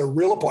appointments. They're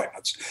real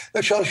appointments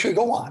that should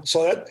go on.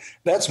 So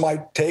that's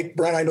my take.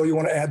 Brent, I know you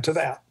want to add to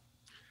that.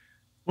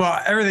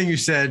 Well, everything you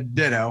said,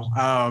 ditto.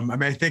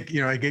 I think,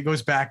 it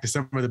goes back to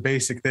some of the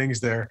basic things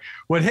there.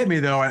 What hit me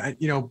though,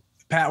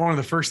 Pat, one of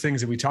the first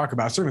things that we talk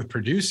about, certainly with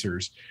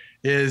producers,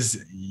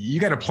 is you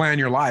got to plan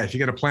your life. You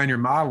got to plan your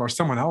model, or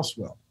someone else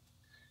will.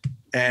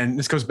 And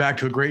this goes back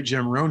to a great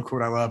Jim Rohn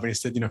quote I love. And he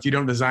said, if you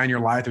don't design your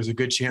life, there's a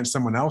good chance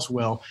someone else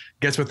will.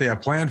 Guess what they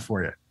have planned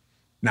for you?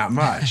 Not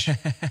much.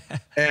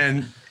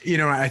 And,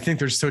 I think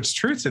there's such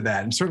truth to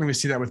that. And certainly we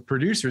see that with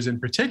producers in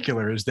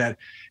particular, is that,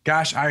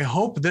 gosh, I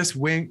hope this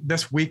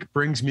week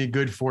brings me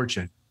good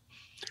fortune.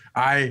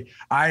 I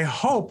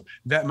hope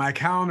that my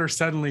calendar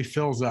suddenly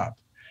fills up.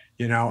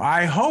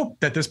 I hope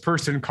that this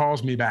person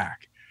calls me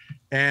back.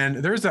 And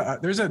there's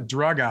a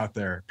drug out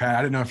there, Pat.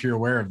 I don't know if you're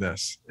aware of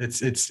this.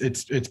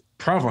 It's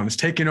prevalent. It's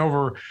taken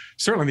over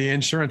certainly the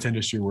insurance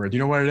industry word. You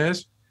know what it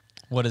is?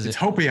 What is it? It's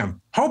hopium.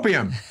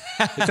 Hopium.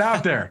 It's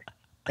out there.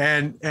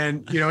 And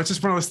it's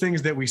just one of those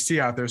things that we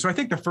see out there. So I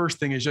think the first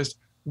thing is just,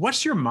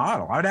 what's your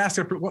model? I'd ask,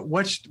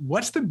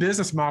 what's the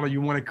business model you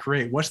want to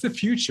create? What's the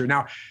future?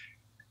 Now,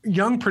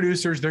 young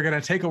producers, they're going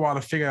to take a while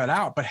to figure that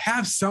out, but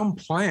have some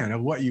plan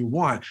of what you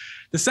want.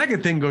 The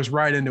second thing goes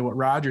right into what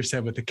Roger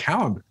said with the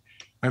calendar.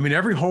 I mean,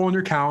 every hole in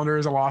your calendar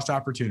is a lost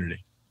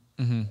opportunity.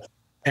 Mm-hmm.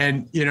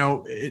 And,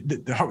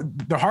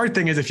 the hard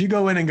thing is if you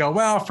go in and go,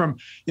 well, from,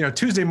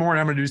 Tuesday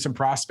morning, I'm going to do some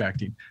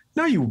prospecting.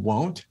 No, you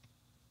won't.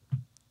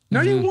 No,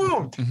 you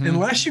won't,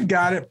 unless you've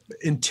got it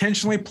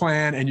intentionally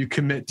planned and you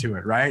commit to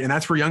it, right? And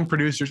that's where young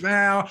producers,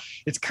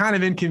 it's kind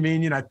of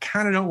inconvenient. I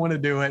kind of don't want to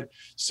do it.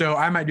 So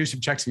I might do some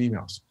checks and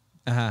emails,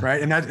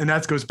 right? And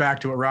that goes back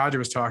to what Roger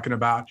was talking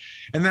about.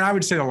 And then I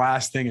would say the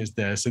last thing is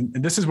this, and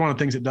this is one of the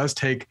things that does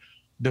take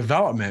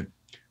development,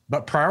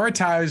 but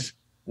prioritize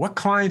what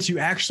clients you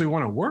actually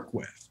want to work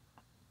with.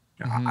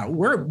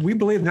 We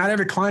believe not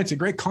every client's a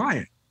great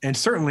client. And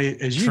certainly,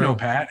 as you know,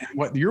 Pat,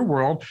 what your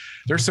world,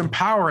 there's some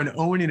power in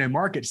owning a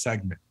market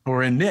segment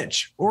or a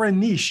niche or a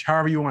niche,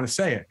 however you want to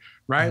say it,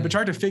 right? Mm-hmm. But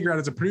try to figure out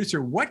as a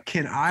producer, what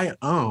can I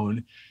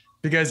own?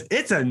 Because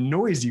it's a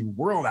noisy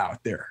world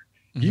out there.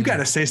 Mm-hmm. You got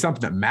to say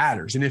something that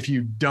matters. And if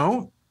you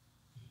don't,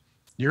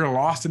 you're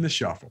lost in the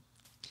shuffle.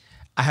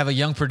 I have a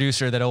young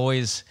producer that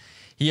always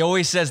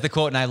says the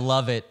quote, and I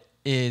love it.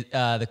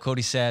 The quote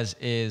he says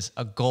is,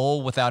 a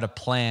goal without a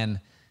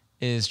plan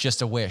is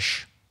just a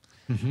wish.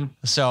 Mm-hmm.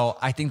 So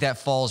I think that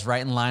falls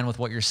right in line with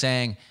what you're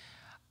saying.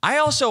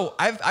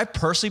 I've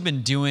personally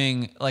been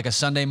doing like a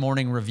Sunday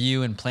morning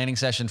review and planning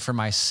session for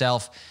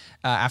myself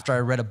after I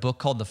read a book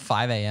called The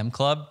 5 a.m.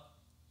 Club.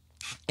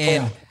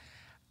 And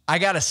I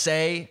got to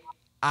say,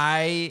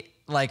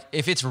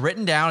 if it's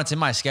written down, it's in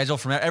my schedule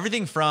from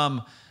everything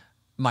from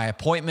my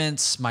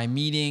appointments, my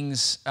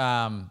meetings,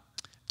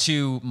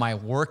 to my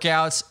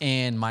workouts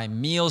and my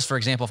meals. For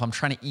example, if I'm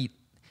trying to eat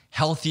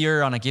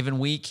healthier on a given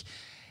week,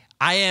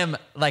 I am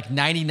like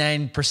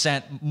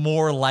 99%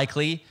 more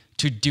likely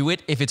to do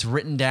it if it's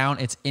written down,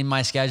 it's in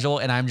my schedule,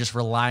 and I'm just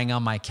relying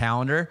on my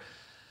calendar.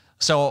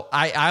 So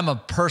I'm a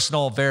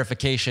personal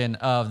verification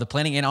of the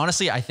planning. And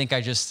honestly, I think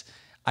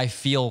I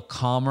feel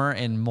calmer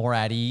and more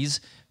at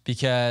ease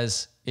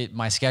because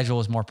my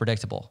schedule is more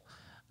predictable.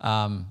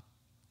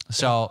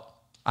 So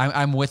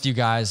I'm with you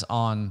guys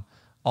on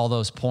all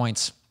those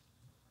points.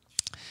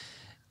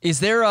 Is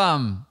there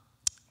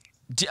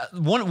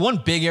one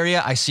big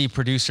area I see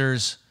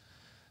producers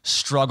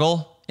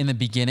struggle in the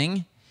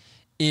beginning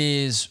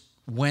is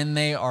when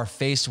they are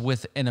faced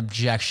with an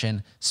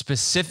objection,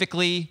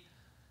 specifically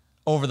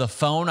over the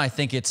phone. I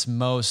think it's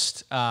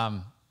most,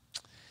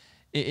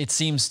 it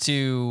seems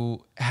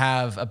to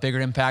have a bigger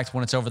impact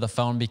when it's over the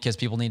phone because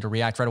people need to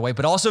react right away,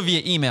 but also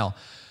via email.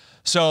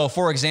 So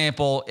for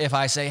example, if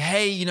I say,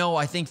 hey,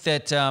 I think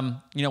that,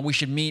 we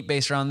should meet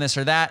based around this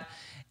or that.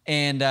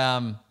 And,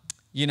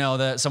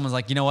 someone's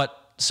like, you know what?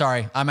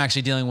 Sorry, I'm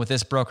actually dealing with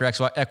this broker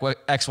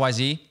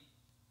XYZ.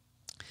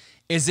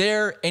 Is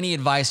there any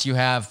advice you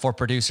have for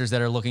producers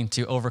that are looking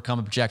to overcome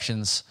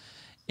objections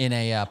in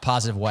a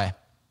positive way?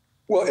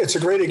 Well, it's a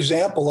great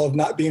example of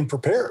not being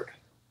prepared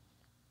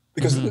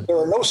because there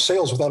are no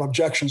sales without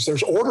objections.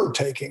 There's order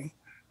taking,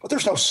 but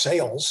there's no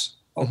sales.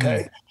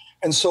 Okay.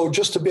 And so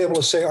just to be able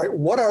to say, all right,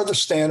 what are the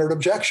standard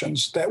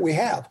objections that we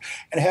have?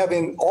 And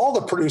having all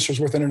the producers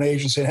within an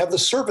agency and have the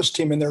service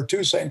team in there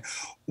too, saying,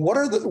 what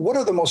are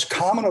the most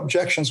common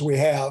objections we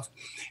have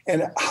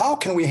and how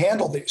can we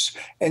handle these?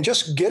 And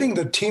just getting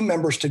the team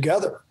members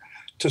together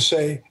to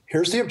say,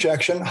 here's the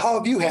objection. How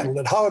have you handled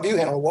it? How have you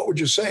handled it? What would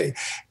you say?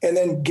 And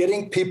then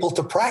getting people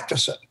to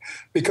practice it,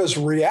 because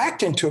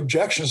reacting to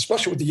objections,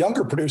 especially with the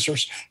younger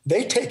producers,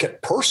 they take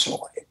it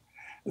personally.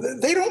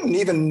 They don't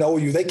even know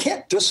you. They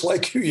can't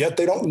dislike you yet.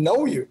 They don't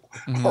know you.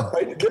 All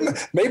right.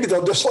 Maybe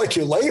they'll dislike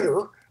you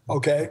later.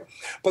 Okay.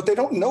 But they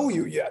don't know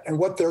you yet. And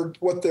what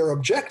they're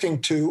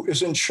objecting to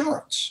is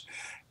insurance.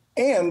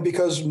 And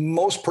because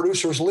most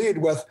producers lead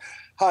with,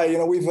 hi,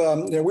 we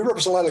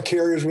represent a lot of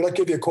carriers. We'd like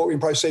to give you a quote. We can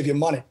probably save you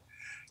money.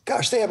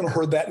 Gosh, they haven't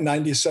heard that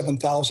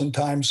 97,000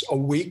 times a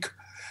week.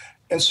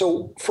 And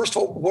so, first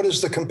of all, what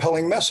is the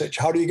compelling message?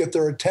 How do you get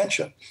their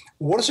attention?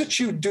 What is it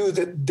you do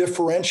that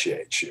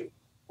differentiates you?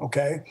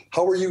 Okay.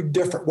 How are you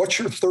different? What's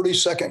your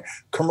 30-second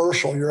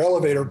commercial, your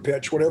elevator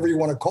pitch, whatever you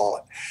want to call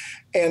it?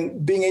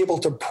 And being able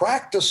to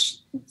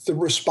practice the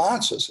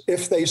responses.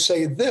 If they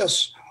say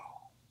this,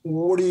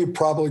 what are you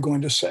probably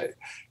going to say?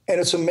 And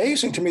it's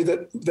amazing to me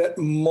that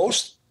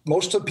most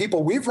of the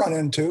people we've run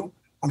into,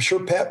 I'm sure,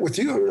 Pat, with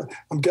you,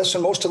 I'm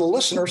guessing most of the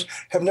listeners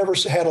have never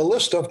had a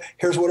list of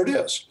here's what it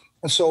is.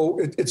 And so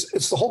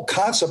it's the whole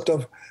concept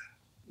of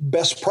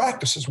best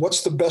practices.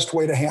 What's the best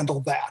way to handle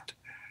that?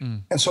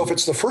 And so if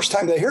it's the first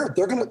time they hear it,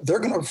 they're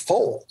gonna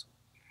fold.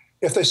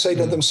 If they say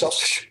to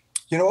themselves,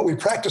 you know what, we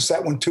practiced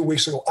that one 2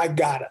 weeks ago, I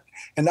got it.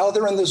 And now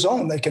they're in the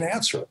zone, they can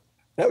answer it.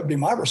 That would be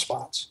my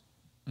response.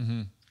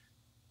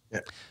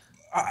 Yeah.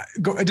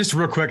 Just a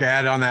real quick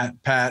add on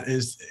that, Pat,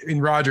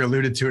 Roger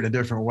alluded to it in a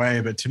different way,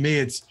 but to me,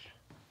 it's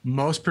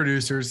most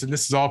producers, and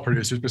this is all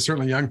producers, but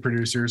certainly young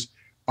producers,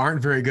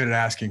 aren't very good at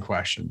asking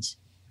questions.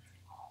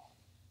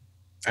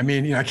 I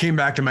mean, I came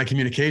back to my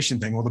communication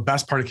thing. Well, the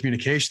best part of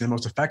communication, the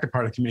most effective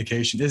part of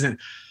communication isn't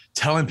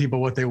telling people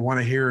what they want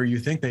to hear or you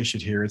think they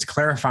should hear. It's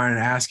clarifying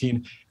and asking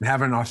and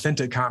having an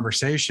authentic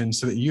conversation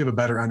so that you have a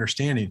better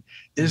understanding.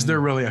 Is there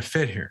really a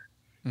fit here?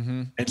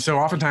 And so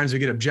oftentimes we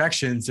get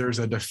objections. There's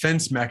a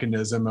defense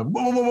mechanism of,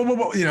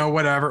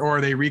 whatever, or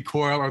they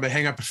recoil or they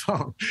hang up the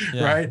phone,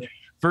 right?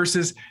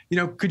 Versus,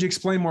 could you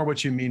explain more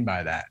what you mean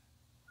by that?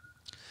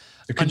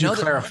 Or could you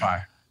clarify?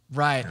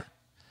 Right.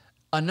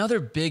 Another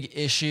big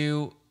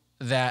issue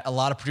that a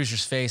lot of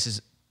producers face is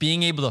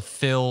being able to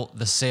fill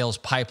the sales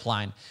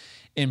pipeline.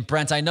 And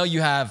Brent, I know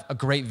you have a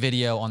great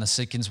video on the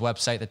Sitkins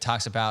website that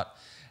talks about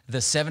the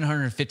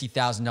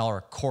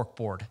 $750,000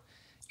 corkboard.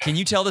 Can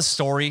you tell the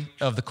story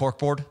of the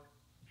corkboard?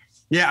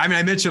 Yeah, I mean,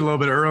 I mentioned a little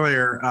bit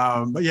earlier,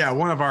 but yeah,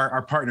 one of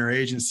our partner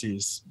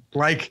agencies,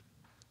 like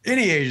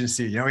any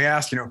agency, we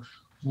ask,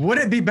 would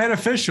it be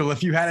beneficial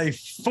if you had a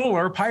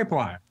fuller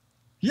pipeline?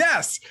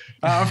 Yes,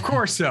 of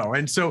course so.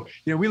 And so,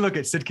 we look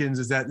at Sitkins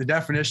as that the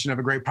definition of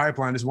a great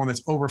pipeline is one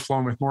that's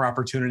overflowing with more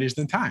opportunities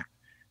than time,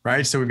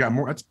 right? So we've got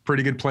more, that's a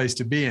pretty good place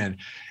to be in.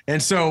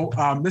 And so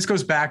this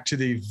goes back to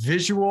the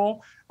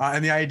visual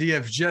and the idea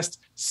of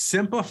just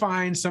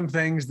simplifying some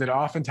things that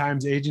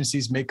oftentimes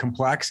agencies make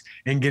complex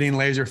and getting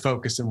laser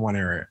focused in one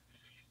area.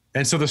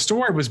 And so the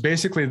story was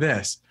basically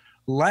this: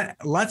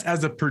 let's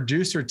as a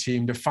producer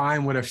team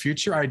define what a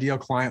future ideal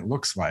client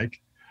looks like.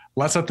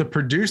 Let's let the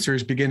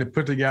producers begin to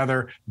put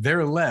together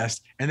their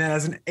list. And then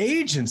as an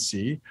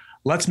agency,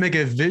 let's make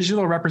a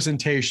visual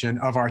representation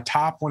of our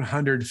top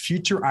 100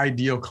 future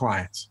ideal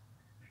clients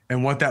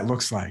and what that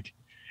looks like.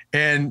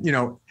 And,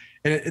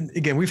 and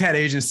again, we've had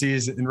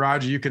agencies, and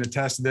Roger, you can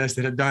attest to this,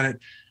 that have done it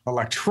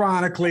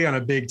electronically on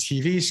a big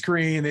TV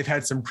screen. They've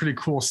had some pretty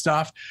cool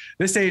stuff.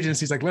 This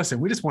agency's like, listen,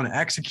 we just want to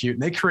execute.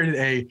 And they created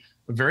a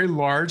very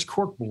large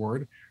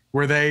corkboard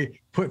where they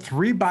put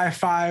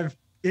 3x5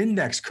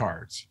 index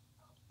cards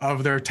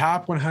of their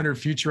top 100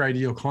 future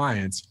ideal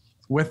clients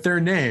with their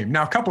name.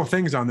 Now, a couple of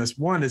things on this.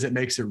 One is it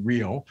makes it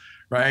real,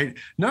 right?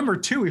 Number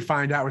two, we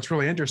find out what's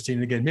really interesting,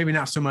 and again, maybe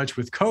not so much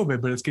with COVID,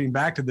 but it's getting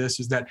back to this,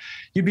 is that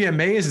you'd be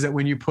amazed that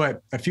when you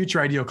put a future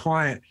ideal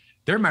client,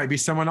 there might be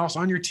someone else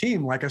on your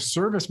team, like a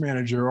service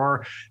manager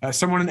or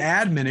someone in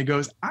admin, and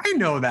goes, I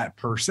know that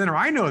person or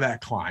I know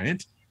that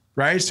client.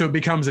 right? So it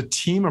becomes a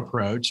team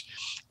approach,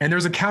 and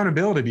there's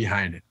accountability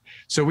behind it.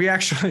 So we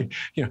actually,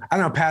 I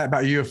don't know, Pat,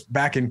 about you, if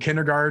back in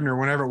kindergarten or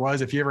whenever it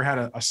was, if you ever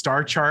had a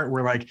star chart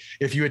where like,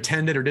 if you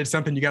attended or did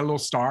something, you got a little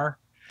star.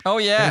 Oh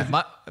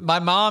yeah. My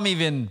mom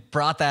even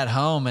brought that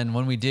home. And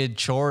when we did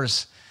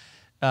chores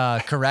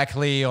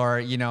correctly or,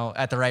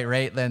 at the right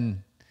rate,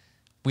 then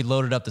we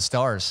loaded up the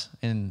stars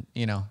and,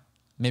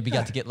 maybe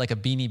got to get like a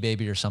Beanie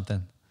Baby or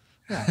something.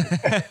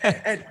 Yeah.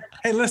 and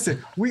hey,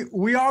 listen,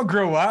 we all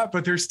grow up,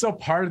 but there's still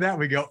part of that.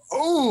 We go,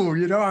 oh,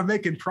 I'm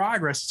making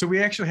progress. So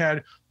we actually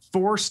had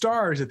 4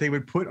 stars that they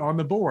would put on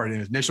the board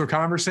in initial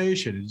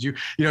conversation. You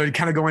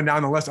kind of going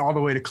down the list all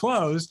the way to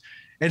close.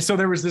 And so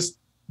there was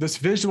this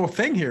visual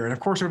thing here. And of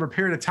course, over a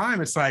period of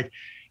time, it's like,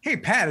 hey,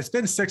 Pat, it's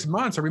been 6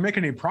 months. Are we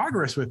making any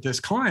progress with this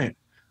client?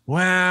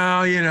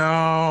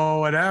 Well,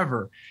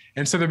 whatever.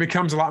 And so there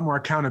becomes a lot more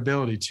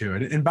accountability to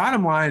it. And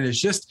bottom line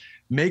is just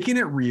making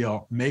it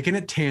real, making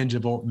it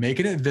tangible,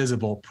 making it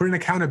visible, putting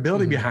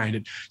accountability behind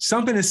it.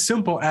 Something as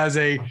simple as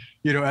a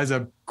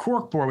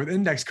cork board with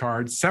index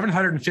cards,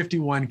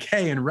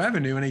 $751K in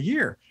revenue in a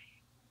year.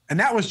 And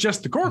that was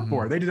just the cork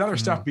board. They did other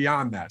stuff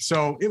beyond that.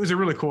 So it was a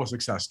really cool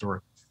success story.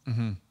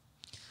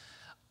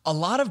 A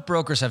lot of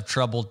brokers have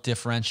trouble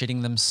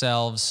differentiating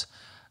themselves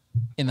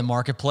in the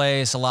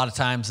marketplace. A lot of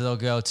times they'll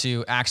go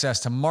to access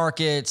to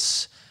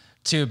markets,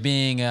 to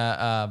being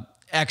a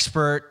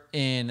expert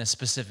in a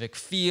specific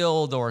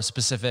field or a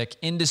specific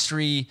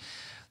industry,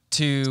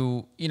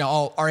 to,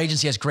 our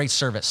agency has great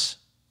service.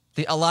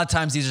 A lot of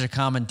times these are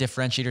common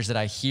differentiators that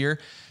I hear.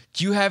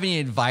 Do you have any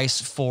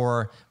advice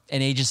for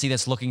an agency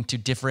that's looking to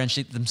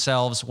differentiate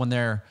themselves when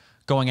they're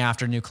going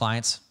after new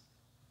clients?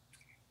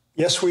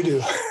 Yes, we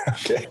do.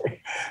 Okay.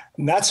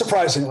 Not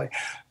surprisingly.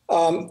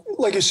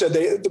 Like you said,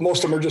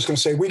 most of them are just going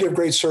to say, we give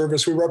great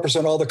service. We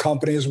represent all the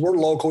companies. We're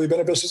local. We've been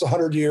in business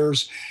 100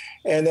 years.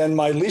 And then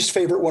my least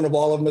favorite one of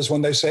all of them is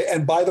when they say,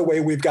 and by the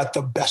way, we've got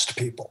the best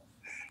people.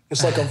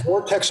 It's like a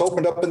vortex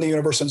opened up in the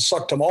universe and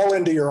sucked them all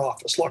into your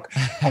office. Look,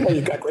 I know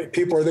you've got great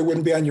people or they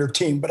wouldn't be on your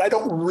team, but I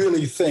don't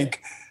really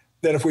think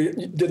that if we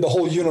did the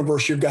whole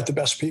universe, you've got the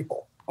best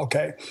people.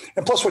 Okay.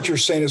 And plus what you're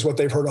saying is what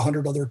they've heard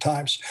 100 other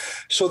times.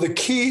 So the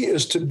key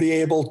is to be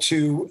able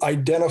to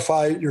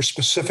identify your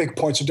specific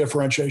points of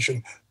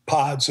differentiation,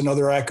 PODs,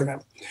 another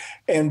acronym.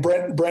 And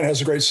Brent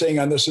has a great saying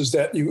on this, is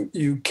that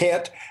you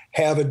can't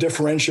have a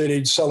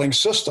differentiated selling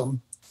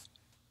system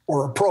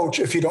or approach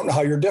if you don't know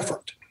how you're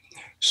different.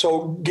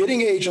 So getting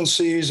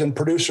agencies and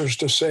producers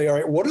to say, all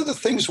right, what are the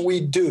things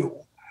we do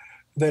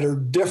that are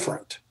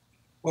different?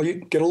 Well, you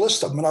get a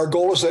list of them. And our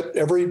goal is that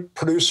every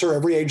producer,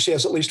 every agency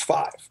has at least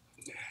 5.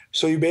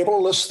 So you'll be able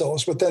to list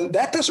those, but then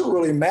that doesn't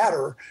really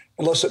matter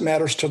unless it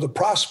matters to the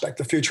prospect,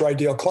 the future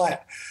ideal client.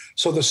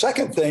 So the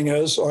second thing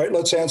is, all right,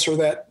 let's answer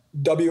that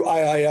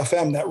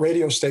WIIFM, that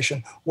radio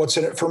station. What's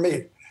in it for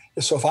me?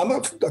 So if I'm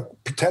a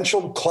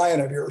potential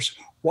client of yours,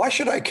 why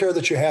should I care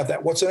that you have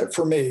that? What's in it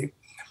for me?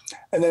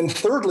 And then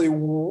thirdly,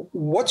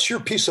 what's your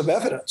piece of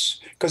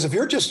evidence? Because if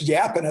you're just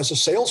yapping as a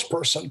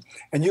salesperson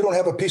and you don't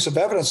have a piece of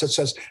evidence that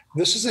says,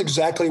 this is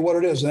exactly what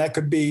it is, and that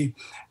could be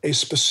a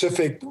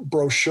specific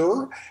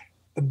brochure.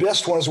 The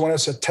best one is when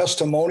it's a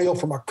testimonial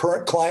from a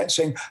current client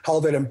saying how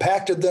that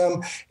impacted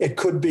them. It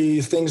could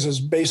be things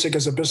as basic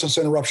as a business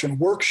interruption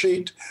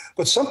worksheet,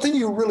 but something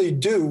you really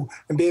do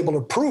and be able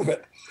to prove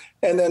it.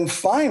 And then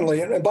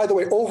finally, and by the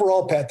way,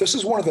 overall, Pat, this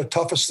is one of the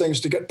toughest things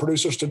to get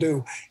producers to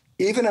do.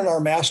 Even in our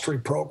mastery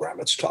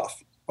program, it's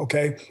tough,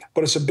 okay?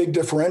 But it's a big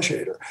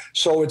differentiator.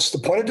 So it's the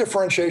point of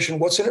differentiation,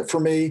 what's in it for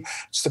me?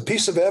 It's the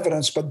piece of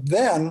evidence, but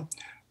then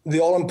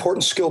the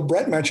all-important skill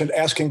Brent mentioned,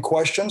 asking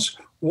questions.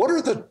 What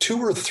are the 2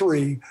 or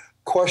 3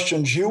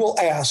 questions you will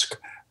ask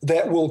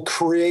that will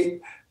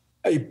create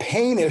a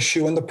pain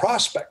issue in the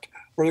prospect,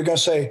 where they're going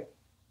to say,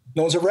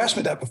 no one's ever asked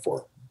me that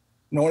before.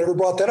 No one ever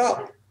brought that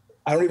up.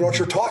 I don't even know what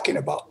you're talking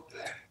about.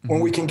 When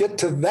we can get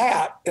to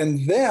that,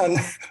 and then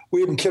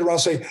we even kid around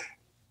and say,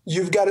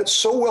 you've got it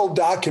so well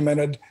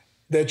documented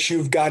that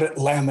you've got it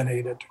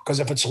laminated. Because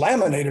if it's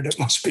laminated, it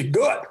must be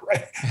good,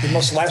 right? It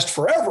must last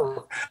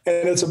forever.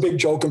 And it's a big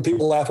joke and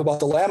people laugh about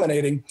the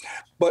laminating.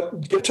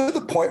 But get to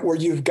the point where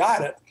you've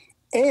got it.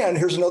 And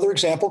here's another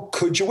example.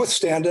 Could you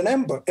withstand an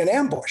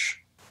ambush?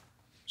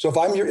 So if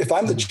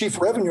I'm the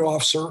chief revenue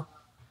officer,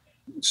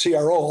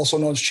 CRO, also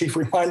known as chief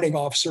reminding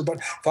officer, but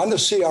if I'm the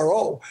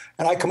CRO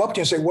and I come up to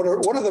you and say, what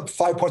are the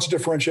 5 points of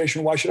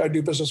differentiation? Why should I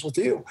do business with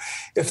you?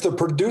 If the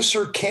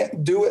producer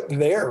can't do it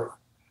there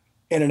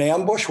in an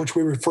ambush, which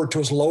we refer to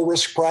as low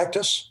risk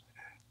practice,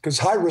 because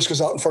high risk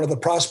is out in front of the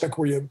prospect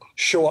where you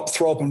show up,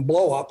 throw up, and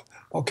blow up.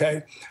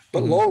 Okay.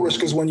 But low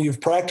risk is when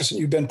you've practiced and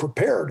you've been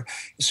prepared.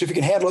 So if you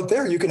can handle it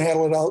there, you can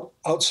handle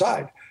it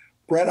outside.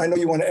 Brent, I know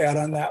you want to add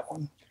on that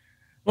one.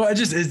 Well, it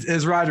just,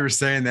 as Roger was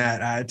saying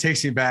that, it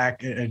takes me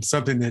back and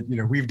something that,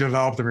 we've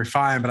developed and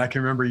refined, but I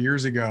can remember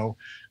years ago,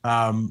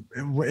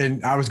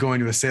 and I was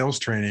going to a sales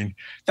training. In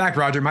fact,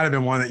 Roger, it might've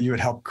been one that you had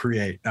helped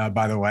create,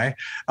 by the way.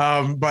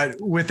 But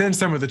within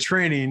some of the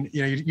training,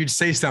 you'd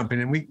say something,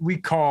 and we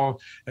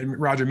call, and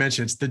Roger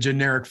mentioned, it's the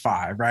generic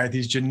 5, right?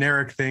 These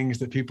generic things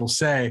that people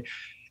say.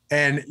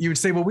 And you would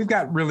say, well, we've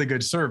got really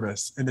good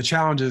service. And the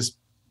challenge is,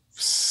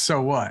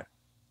 so what?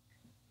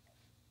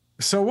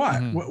 So what?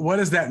 Mm-hmm. What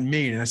does that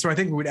mean? And so I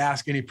think we would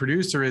ask any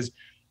producer is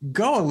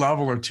go a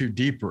level or two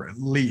deeper at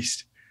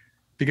least,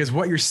 because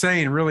what you're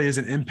saying really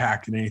isn't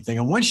impacting anything.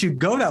 And once you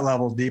go that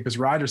level deep, as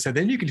Roger said,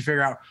 then you can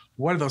figure out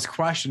what are those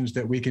questions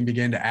that we can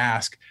begin to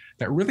ask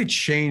that really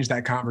change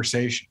that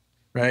conversation,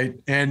 right?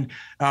 And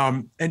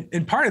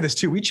part of this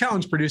too, we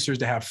challenge producers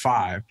to have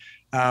 5.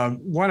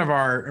 One of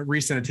our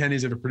recent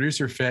attendees at a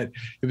producer fit,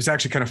 it was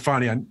actually kind of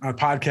funny on a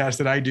podcast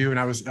that I do. And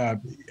I was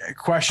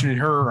questioning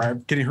her,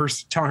 or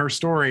telling her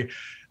story,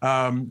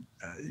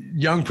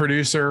 young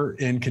producer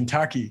in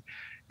Kentucky.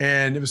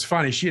 And it was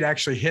funny. She had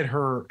actually hit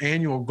her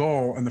annual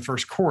goal in the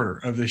first quarter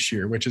of this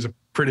year, which is a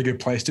pretty good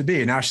place to be.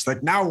 And now she's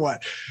like, now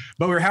what?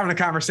 But we were having a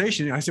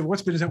conversation. And I said,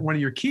 what's been one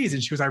of your keys?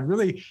 And she goes, I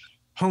really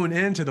hone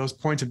into those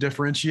points of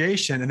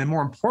differentiation. And then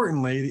more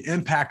importantly, the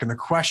impact and the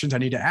questions I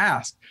need to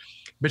ask.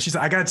 But she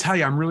said, I got to tell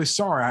you, I'm really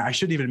sorry. I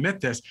shouldn't even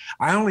admit this.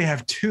 I only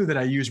have 2 that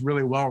I use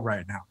really well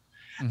right now.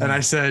 Mm-hmm. And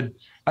I said,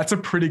 that's a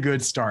pretty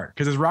good start.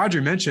 Because as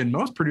Roger mentioned,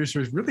 most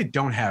producers really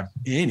don't have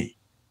any.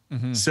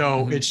 Mm-hmm.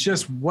 So it's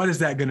just, what is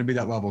that going to be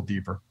that level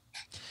deeper?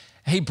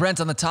 Hey, Brent,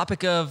 on the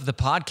topic of the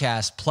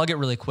podcast, plug it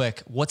really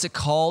quick. What's it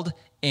called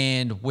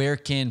and where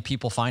can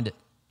people find it?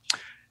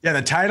 Yeah,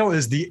 the title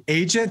is the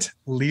Agent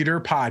Leader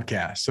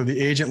Podcast. So the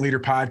Agent Leader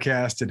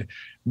Podcast, and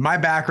my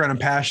background and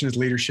passion is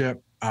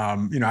leadership.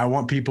 I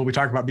want people, we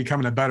talk about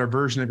becoming a better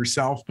version of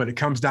yourself, but it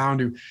comes down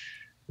to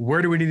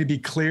where do we need to be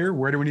clear?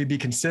 Where do we need to be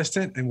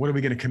consistent? And what are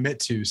we going to commit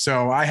to?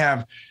 So I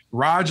have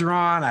Roger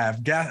on, I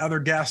have other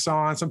guests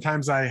on.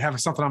 Sometimes I have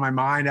something on my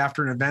mind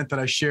after an event that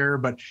I share,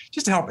 but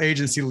just to help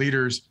agency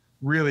leaders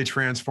really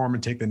transform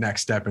and take the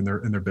next step in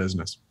their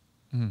business.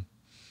 Mm-hmm.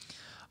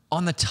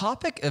 On the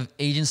topic of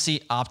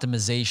agency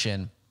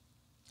optimization,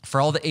 for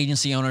all the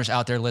agency owners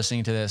out there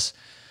listening to this,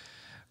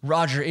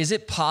 Roger, is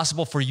it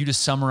possible for you to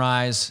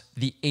summarize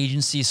the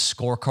agency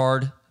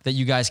scorecard that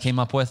you guys came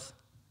up with?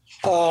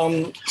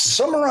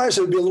 Summarize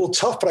it would be a little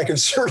tough, but I can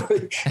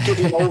certainly give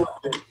you an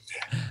overview.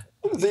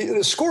 The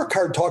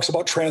scorecard talks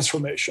about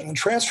transformation, and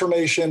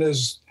transformation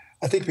is,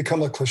 I think,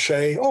 become a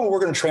cliche. Oh, we're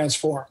going to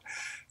transform.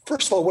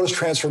 First of all, what does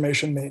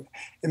transformation mean?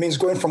 It means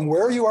going from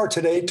where you are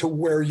today to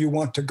where you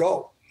want to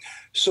go.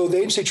 So the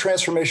agency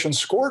transformation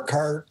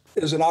scorecard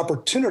is an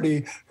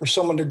opportunity for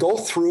someone to go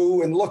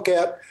through and look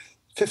at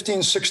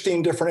 15,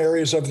 16 different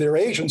areas of their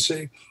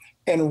agency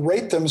and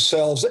rate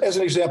themselves. As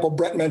an example,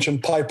 Brent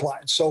mentioned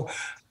pipelines. So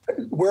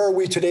where are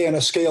we today on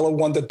a scale of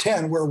 1 to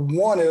 10, where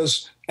 1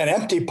 is an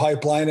empty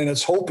pipeline and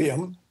it's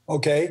hopium,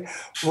 okay,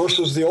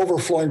 versus the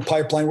overflowing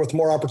pipeline with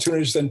more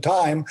opportunities than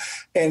time.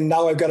 And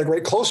now I've got a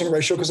great closing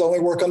ratio because I only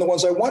work on the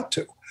ones I want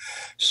to.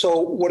 So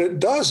what it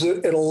does,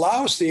 it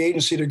allows the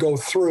agency to go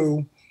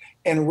through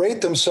and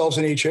rate themselves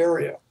in each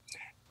area.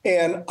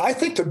 And I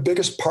think the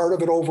biggest part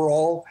of it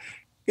overall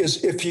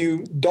is if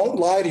you don't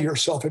lie to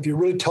yourself, if you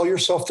really tell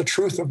yourself the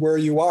truth of where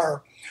you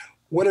are,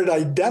 what it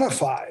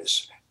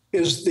identifies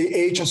is the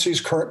agency's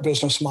current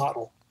business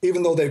model,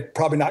 even though they've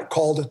probably not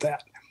called it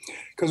that.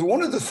 Because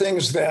one of the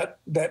things that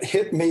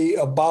hit me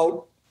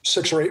about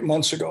 6 or 8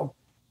 months ago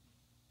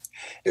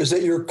is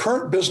that your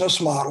current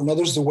business model, in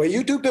other words, the way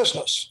you do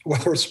business,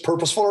 whether it's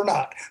purposeful or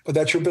not, but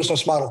that's your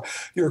business model.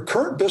 Your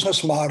current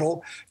business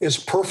model is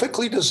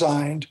perfectly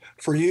designed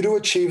for you to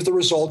achieve the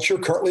results you're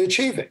currently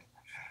achieving.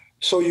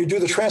 So you do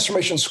the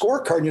transformation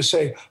scorecard and you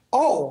say,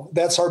 oh,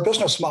 that's our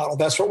business model.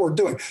 That's what we're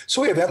doing.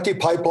 So we have empty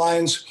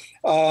pipelines.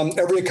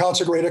 Every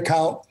account's a great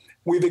account.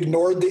 We've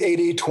ignored the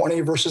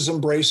 80-20 versus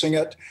embracing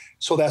it.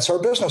 So that's our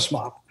business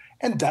model.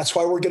 And that's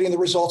why we're getting the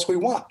results we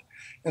want.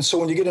 And so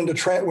when you get into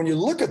when you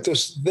look at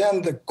this,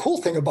 then the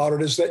cool thing about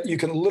it is that you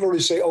can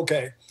literally say,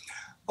 okay,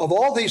 of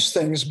all these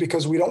things,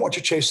 because we don't want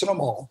you chasing them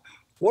all,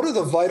 what are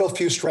the vital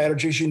few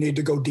strategies you need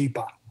to go deep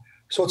on?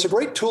 So it's a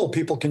great tool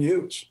people can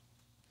use.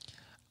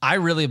 I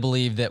really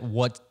believe that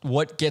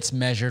what gets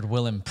measured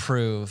will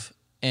improve.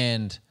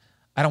 And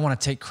I don't want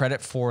to take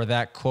credit for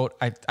that quote.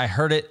 I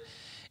heard it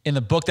in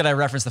the book that I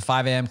referenced, The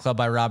 5 a.m. Club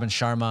by Robin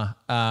Sharma.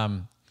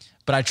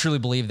 But I truly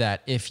believe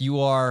that if you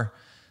are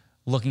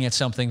looking at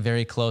something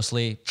very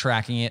closely,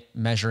 tracking it,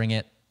 measuring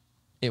it,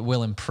 it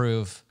will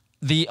improve.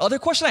 The other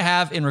question I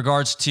have in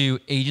regards to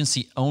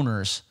agency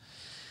owners,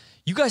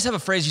 you guys have a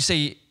phrase, you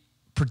say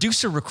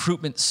producer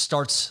recruitment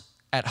starts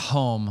at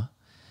home.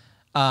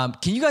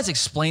 Can you guys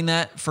explain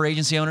that for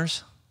agency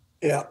owners?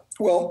 Yeah.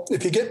 Well,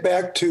 if you get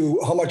back to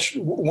how much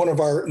one of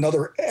our,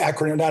 another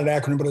acronym, not an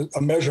acronym, but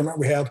a measurement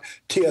we have,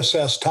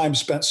 TSS, time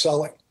spent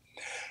selling.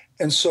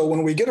 And so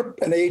when we get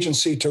an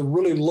agency to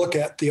really look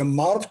at the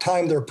amount of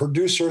time their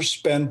producers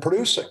spend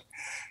producing,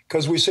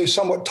 because we say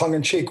somewhat tongue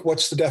in cheek,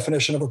 what's the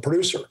definition of a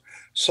producer?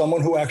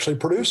 Someone who actually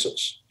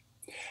produces.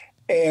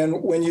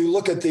 And when you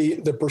look at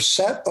the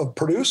percent of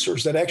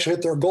producers that actually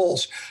hit their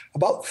goals,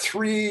 about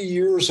 3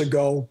 years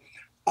ago,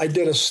 I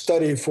did a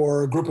study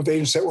for a group of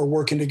agents that were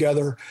working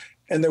together,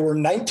 and there were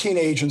 19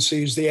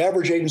 agencies. The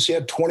average agency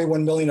had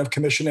 21 million of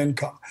commission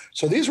income.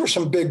 So these were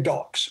some big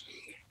dogs.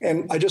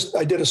 And I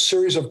did a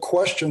series of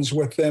questions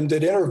with them,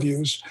 did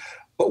interviews.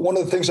 But one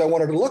of the things I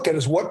wanted to look at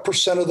is what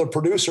percent of the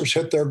producers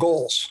hit their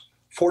goals?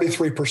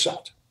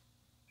 43%.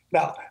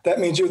 Now, that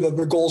means either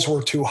the goals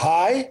were too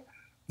high,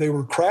 they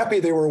were crappy,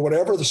 they were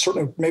whatever.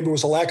 Certainly, maybe it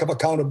was a lack of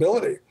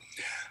accountability.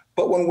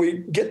 But when we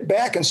get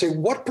back and say,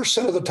 what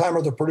percent of the time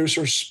are the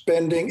producers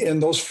spending in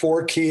those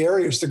 4 key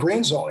areas, the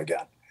green zone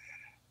again?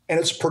 And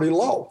it's pretty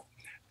low.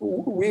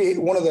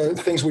 One of the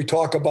things we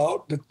talk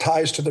about that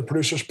ties to the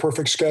producer's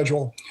perfect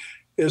schedule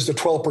is the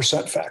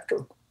 12%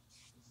 factor.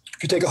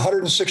 If you take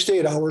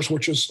 168 hours,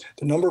 which is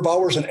the number of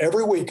hours in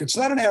every week, it's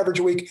not an average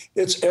week,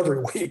 it's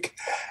every week.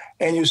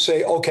 And you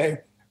say, okay,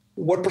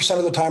 what percent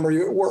of the time are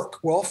you at work?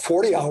 Well,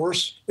 40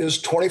 hours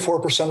is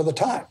 24% of the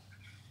time.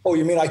 Oh,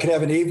 you mean I could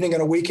have an evening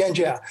and a weekend?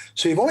 Yeah.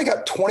 So you've only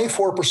got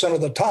 24%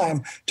 of the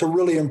time to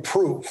really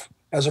improve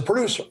as a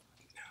producer.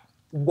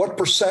 What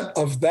percent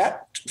of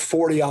that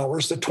 40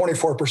 hours, the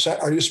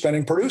 24%, are you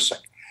spending producing?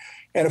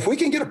 And if we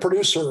can get a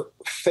producer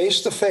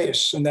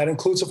face-to-face, and that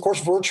includes, of course,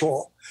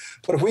 virtual,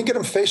 but if we can get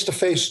them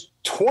face-to-face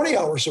 20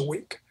 hours a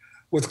week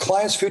with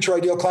clients, future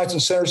ideal clients,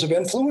 and centers of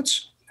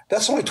influence,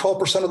 that's only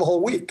 12% of the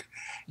whole week.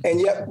 And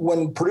yet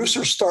when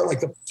producers start, like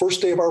the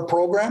first day of our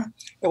program,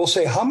 it will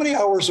say, how many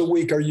hours a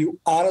week are you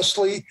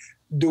honestly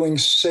doing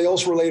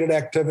sales-related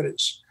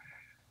activities?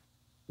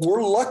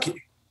 We're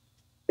lucky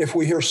if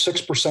we hear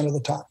 6% of the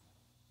time.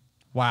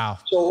 Wow.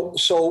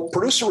 So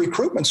producer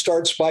recruitment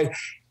starts by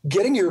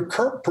getting your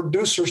current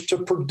producers to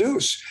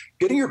produce,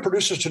 getting your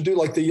producers to do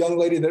like the young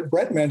lady that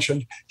Brent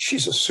mentioned.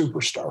 She's a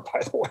superstar,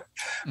 by the way,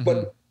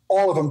 but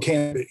all of them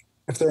can be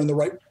if they're in the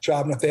right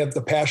job and if they have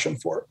the passion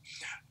for it.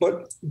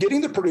 But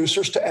getting the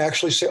producers to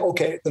actually say,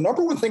 okay, the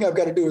number one thing I've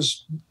got to do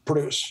is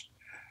produce.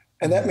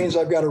 And that means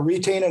I've got to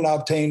retain and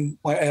obtain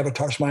my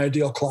avatars, my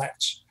ideal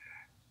clients.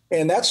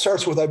 And that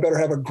starts with, I better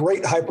have a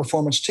great high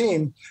performance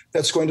team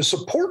that's going to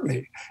support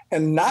me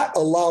and not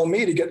allow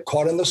me to get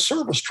caught in the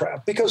service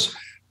trap, because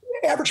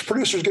average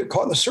producers get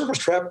caught in the service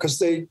trap because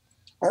they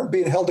aren't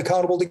being held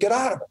accountable to get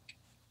out of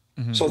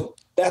it. So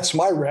that's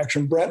my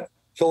reaction. Brent,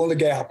 fill in the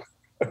gap.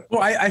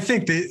 Well, I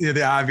think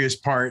the obvious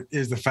part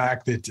is the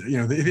fact that,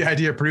 the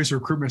idea of producer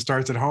recruitment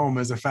starts at home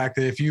is the fact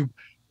that if you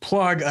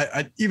plug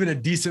even a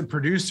decent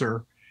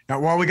producer,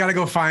 we got to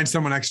go find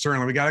someone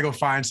externally. We got to go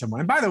find someone.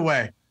 And by the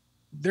way,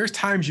 there's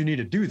times you need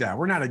to do that.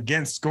 We're not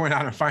against going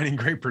out and finding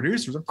great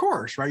producers, of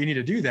course, right? You need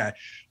to do that.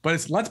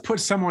 But let's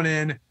put someone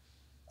in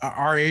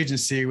our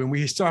agency when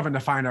we still haven't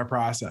defined our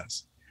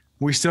process.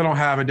 We still don't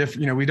have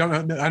we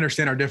don't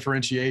understand our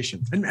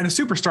differentiations. And a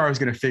superstar is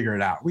going to figure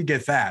it out. We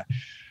get that.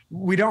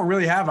 We don't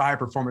really have a high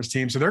performance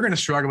team. So they're going to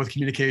struggle with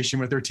communication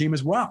with their team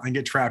as well and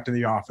get trapped in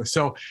the office.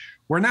 So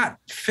we're not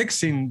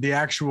fixing the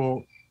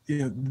actual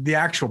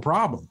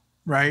problem,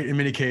 right? In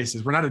many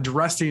cases, we're not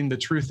addressing the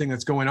true thing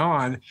that's going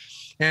on.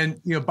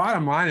 And,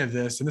 bottom line of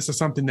this, and this is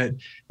something that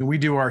we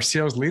do our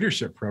sales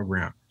leadership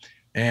program.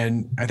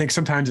 And I think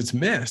sometimes it's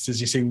missed,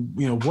 is you say,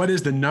 what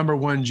is the number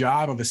one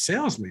job of a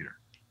sales leader?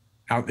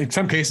 Now, in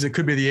some cases, it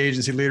could be the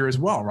agency leader as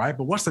well, right?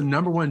 But what's the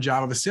number one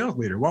job of a sales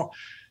leader? Well,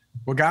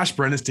 gosh,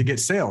 Brent, is to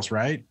get sales,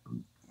 right?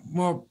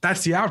 Well,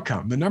 that's the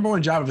outcome. The number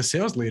one job of a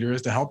sales leader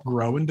is to help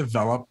grow and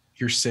develop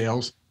your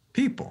sales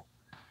people.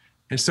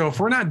 And so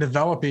if we're not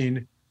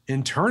developing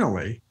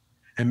internally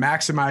and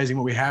maximizing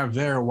what we have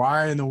there,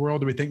 why in the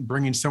world do we think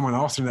bringing someone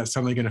else in that's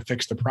suddenly going to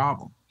fix the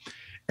problem?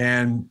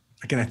 And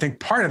again, I think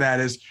part of that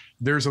is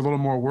there's a little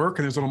more work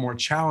and there's a little more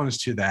challenge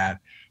to that.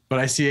 But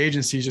I see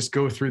agencies just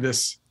go through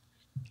this,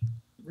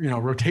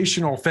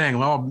 rotational thing.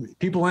 Well,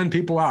 people in,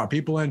 people out,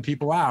 people in,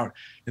 people out,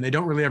 and they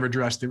don't really ever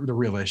address the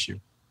real issue.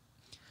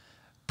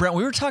 Brent,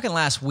 we were talking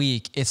last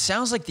week. It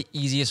sounds like the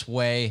easiest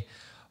way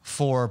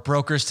for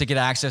brokers to get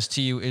access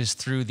to you is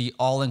through the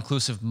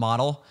all-inclusive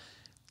model.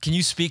 Can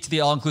you speak to the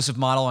all-inclusive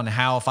model and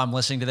how, if I'm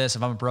listening to this,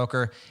 if I'm a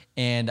broker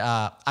and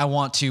I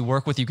want to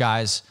work with you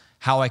guys,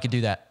 how I could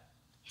do that?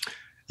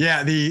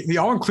 Yeah, the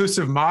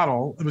all-inclusive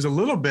model, it was a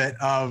little bit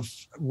of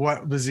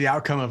what was the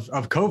outcome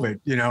of COVID,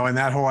 and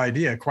that whole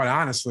idea, quite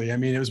honestly. I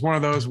mean, it was one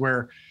of those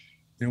where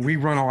we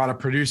run a lot of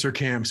producer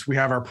camps. We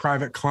have our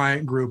private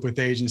client group with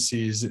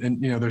agencies,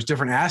 and there's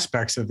different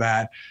aspects of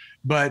that.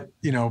 But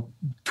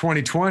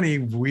 2020,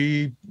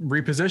 we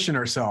repositioned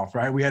ourselves,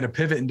 right? We had to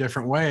pivot in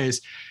different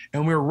ways,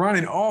 and we were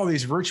running all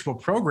these virtual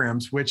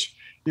programs, which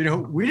we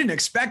didn't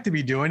expect to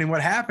be doing. And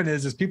what happened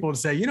is people would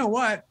say, you know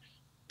what?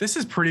 This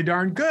is pretty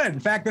darn good. In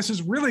fact, this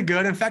is really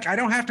good. In fact, I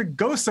don't have to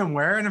go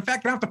somewhere. And in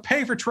fact, I don't have to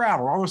pay for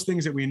travel, all those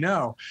things that we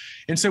know.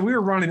 And so we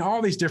were running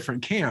all these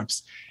different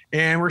camps,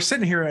 and we're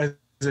sitting here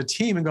as a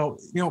team and go,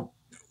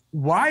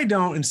 why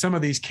don't in some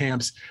of these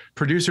camps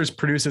producers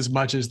produce as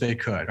much as they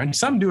could? And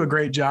some do a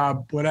great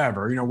job,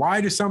 whatever.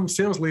 Why do some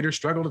sales leaders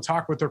struggle to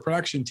talk with their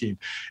production team?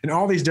 And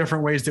all these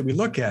different ways that we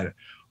look at it.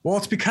 Well,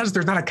 it's because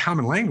there's not a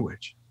common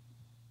language.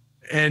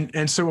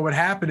 And so what would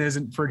happen is,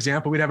 for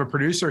example, we'd have a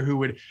producer who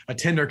would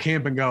attend our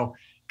camp and go,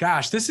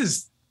 gosh, this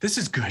is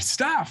good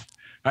stuff.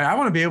 I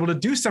want to be able to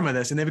do some of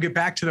this. And they would get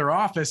back to their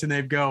office and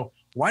they'd go,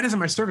 why doesn't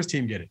my service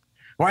team get it?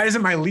 Why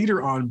isn't my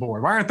leader on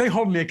board? Why aren't they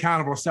holding me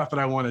accountable to stuff that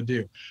I want to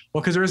do?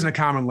 Well, because there isn't a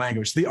common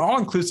language. The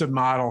all-inclusive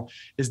model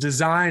is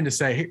designed to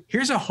say, hey,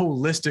 here's a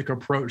holistic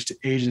approach to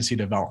agency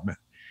development.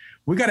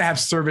 We got to have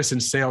service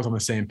and sales on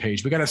the same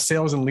page. We got to have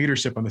sales and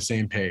leadership on the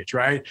same page,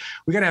 right?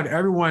 We got to have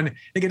everyone.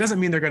 Like, it doesn't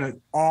mean they're going to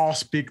all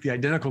speak the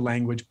identical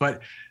language, but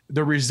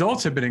the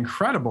results have been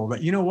incredible.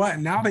 That, you know what?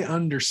 Now they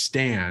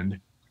understand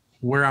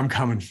where I'm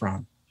coming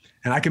from,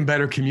 and I can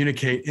better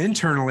communicate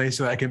internally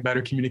so that I can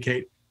better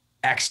communicate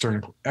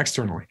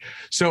externally.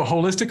 So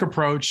holistic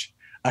approach,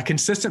 a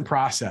consistent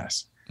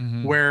process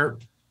where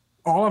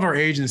all of our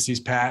agencies,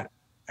 Pat,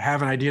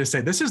 have an idea to say,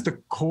 this is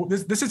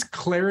this is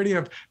clarity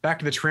of back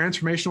to the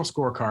transformational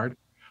scorecard.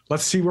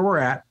 Let's see where we're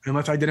at and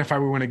let's identify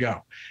where we want to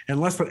go.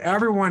 And let's let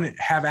everyone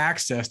have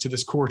access to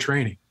this core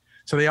training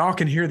so they all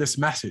can hear this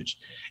message.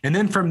 And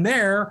then from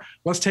there,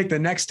 let's take the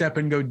next step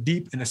and go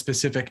deep in a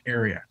specific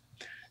area.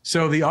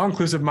 So the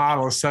all-inclusive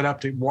model is set up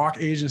to walk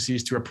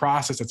agencies through a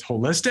process that's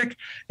holistic,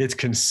 it's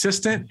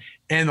consistent.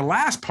 And the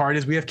last part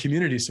is we have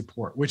community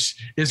support, which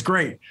is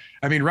great.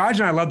 I mean, Raj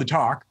and I love to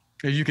talk,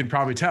 as you can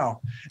probably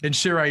tell, and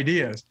share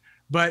ideas.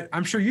 But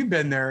I'm sure you've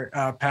been there,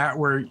 Pat,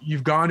 where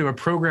you've gone to a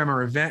program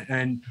or event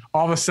and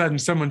all of a sudden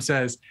someone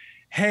says,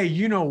 hey,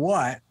 you know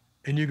what?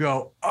 And you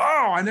go,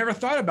 oh, I never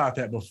thought about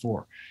that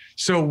before.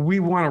 So we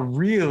want to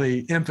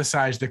really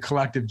emphasize the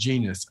collective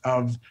genius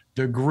of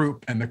the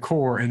group and the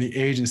core and the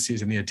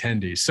agencies and the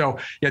attendees. So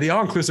yeah, the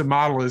all-inclusive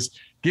model is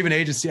giving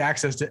agency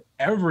access to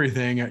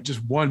everything at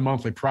just one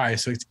monthly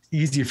price. So it's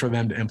easy for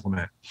them to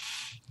implement.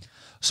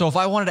 So if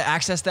I wanted to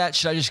access that,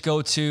 should I just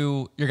go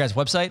to your guys'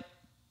 website?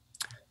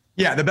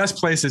 Yeah, the best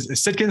place is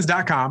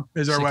sitkins.com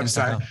is our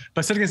website,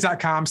 but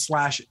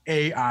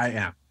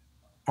sitkins.com/AIM.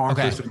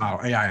 All-inclusive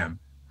model, AIM.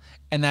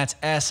 And that's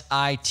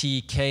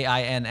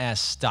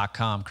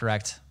sitkins.com,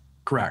 correct?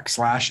 Correct.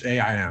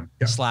 /AIM.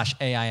 Yep.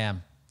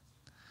 /AIM.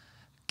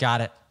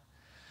 Got it.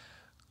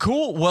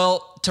 Cool.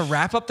 Well, to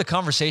wrap up the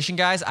conversation,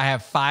 guys, I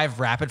have 5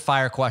 rapid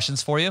fire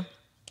questions for you.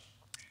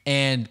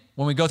 And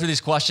when we go through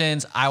these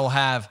questions, I will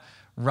have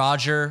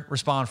Roger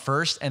respond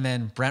first and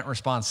then Brent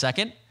respond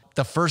second.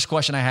 The first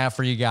question I have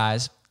for you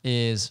guys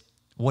is,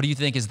 what do you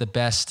think is the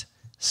best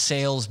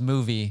sales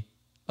movie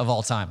of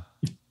all time?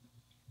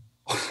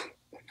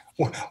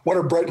 What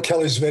are Brent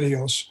Kelly's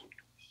videos?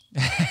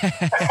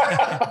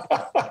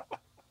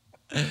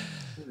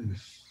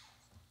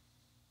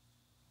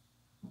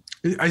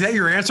 Is that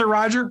your answer,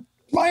 Roger?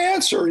 My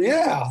answer,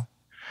 yeah.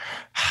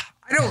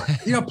 I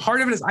don't,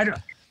 part of it is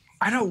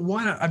I don't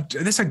want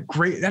to,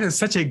 that is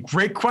such a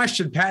great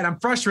question, Pat. I'm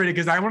frustrated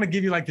because I want to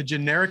give you like the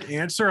generic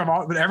answer of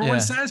all that everyone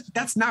says, but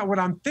that's not what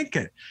I'm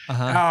thinking.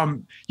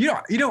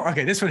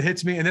 Okay, this one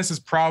hits me, and this is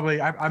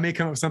probably, I may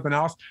come up with something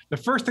else. The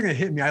first thing that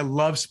hit me, I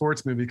love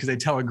sports movies because they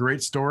tell a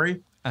great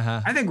story.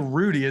 I think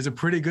Rudy is a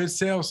pretty good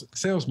sales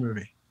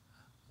movie.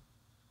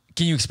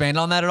 Can you expand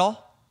on that at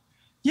all?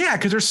 Yeah,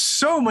 because there's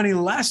so many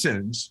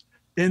lessons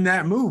in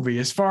that movie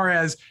as far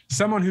as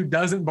someone who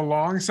doesn't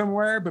belong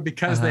somewhere, but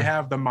because they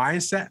have the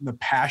mindset and the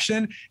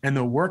passion and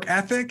the work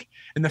ethic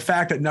and the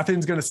fact that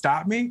nothing's going to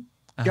stop me,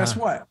 guess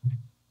what?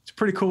 It's a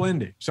pretty cool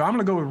ending. So I'm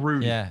going to go with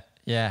Rudy.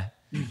 Yeah.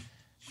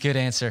 Good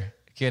answer.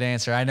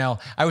 I know.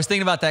 I was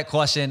thinking about that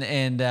question,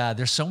 and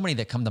there's so many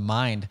that come to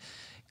mind.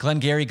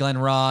 Glengarry Glen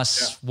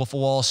Ross, Wolf of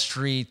Wall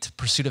Street,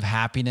 Pursuit of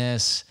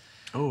Happiness.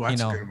 Oh,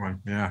 that's a good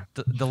one. Yeah.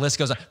 The list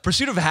goes on.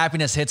 Pursuit of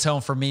Happiness hits home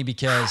for me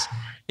because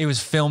it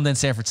was filmed in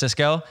San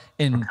Francisco,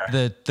 and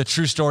the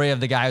true story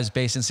of the guy who's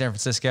based in San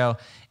Francisco,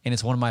 and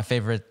it's one of my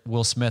favorite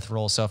Will Smith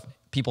roles. So if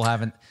people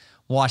haven't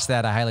watched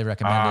that, I highly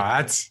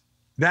recommend it.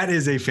 That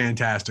is a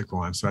fantastic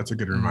one. So that's a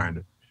good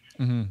reminder.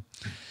 Do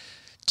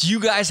you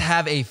guys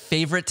have a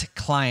favorite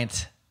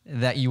client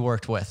that you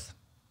worked with?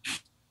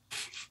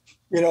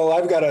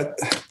 I've got a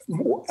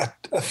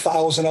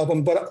 1,000 of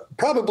them, but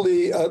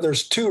probably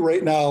there's 2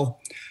 right now.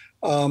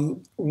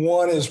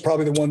 One is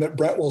probably the one that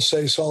Brent will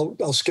say, so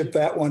I'll skip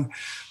that one.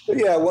 But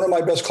yeah, one of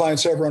my best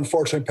clients ever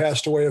unfortunately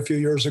passed away a few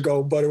years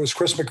ago, but it was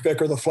Chris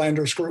McVicker, the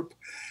Flanders Group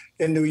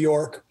in New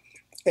York.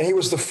 And he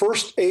was the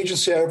first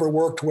agency I ever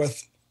worked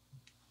with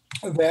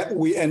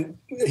and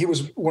he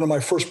was one of my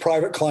first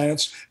private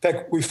clients. In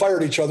fact, we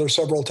fired each other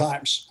several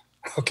times.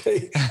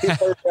 Okay.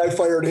 I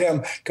fired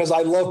him because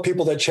I love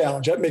people that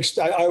challenge. I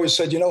always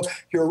said, you're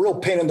a real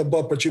pain in the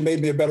butt, but you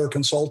made me a better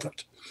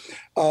consultant.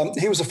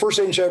 He was the first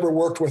agency I ever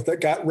worked with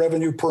that got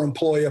revenue per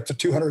employee up to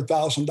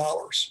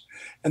 $200,000.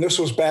 And this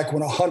was back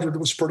when 100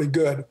 was pretty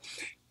good.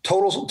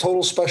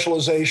 Total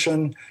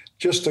specialization,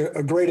 just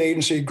a great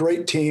agency,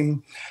 great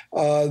team.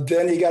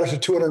 Then he got it to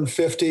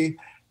 250,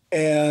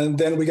 and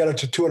then we got it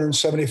to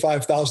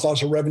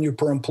 $275,000 of revenue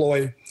per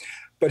employee.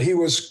 But he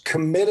was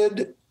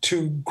committed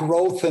to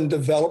growth and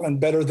development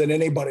better than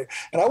anybody.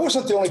 And I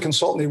wasn't the only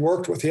consultant he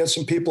worked with. He had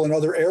some people in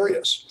other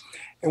areas.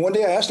 And one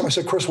day I asked him, I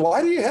said, Chris,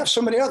 why do you have so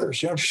many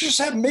others? You just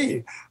have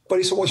me. But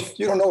he said, well,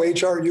 you don't know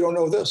HR, you don't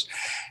know this.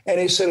 And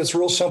he said, it's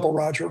real simple,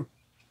 Roger.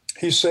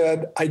 He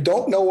said, I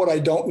don't know what I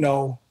don't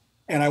know,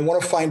 and I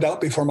want to find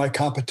out before my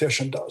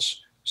competition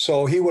does.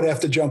 So he would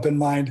have to jump in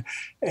mind.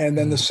 And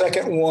then the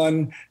second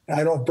one,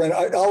 I don't, Brent,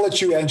 I'll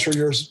let you answer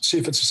yours, see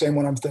if it's the same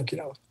one I'm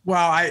thinking of.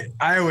 Well,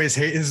 I always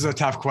hate, this is a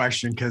tough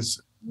question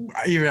because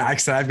even like I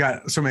said, I've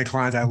got so many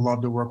clients I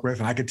love to work with,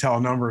 and I could tell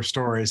a number of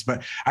stories,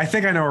 but I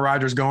think I know where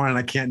Roger's going, and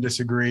I can't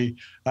disagree.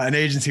 An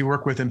agency we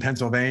work with in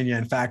Pennsylvania.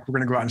 In fact, we're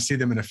going to go out and see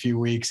them in a few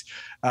weeks.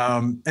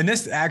 And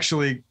this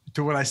actually,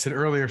 to what I said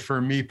earlier, for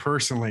me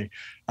personally,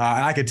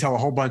 and I could tell a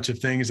whole bunch of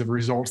things of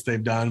results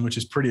they've done, which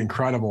is pretty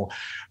incredible.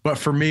 But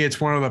for me, it's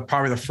one of the,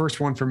 probably the first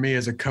one for me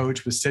as a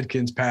coach with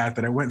Sitkins Path,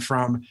 that I went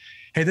from,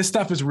 hey, this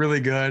stuff is really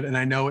good and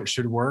I know it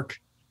should work,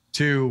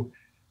 to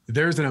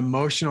there's an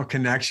emotional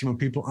connection when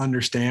people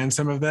understand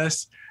some of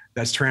this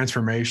that's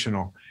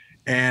transformational.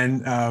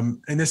 And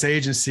in this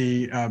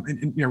agency,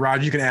 and, you know,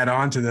 Roger, you can add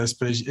on to this,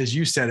 but as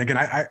you said, again,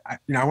 I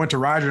went to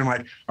Roger and I'm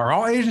like, are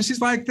all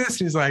agencies like this?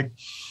 And he's like,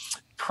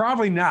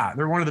 probably not.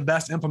 They're one of the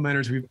best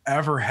implementers we've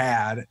ever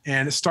had.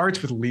 And it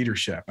starts with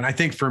leadership. And I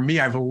think for me,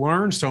 I've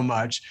learned so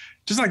much,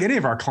 just like any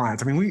of our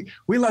clients. I mean,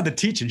 we love to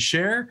teach and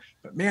share,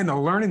 but man, the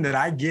learning that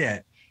I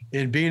get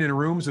in being in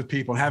rooms with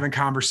people and having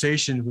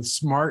conversations with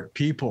smart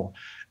people.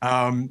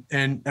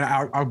 And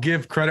I'll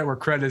give credit where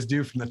credit is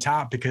due from the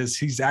top, because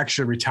he's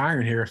actually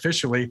retiring here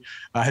officially.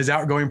 His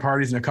outgoing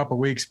party's in a couple of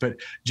weeks, but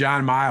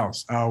John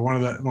Miles,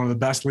 one of the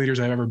best leaders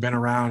I've ever been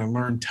around, and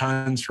learned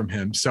tons from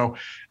him. So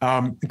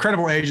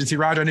incredible agency.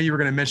 Roger, I know you were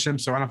going to mention him,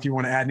 so I don't know if you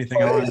want to add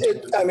anything on.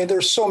 I mean,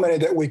 there's so many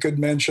that we could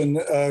mention,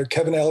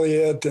 Kevin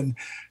Elliott and,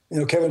 you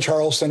know, Kevin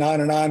Charleston, on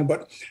and on.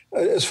 But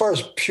as far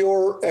as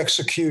pure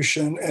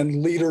execution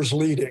and leaders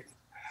leading,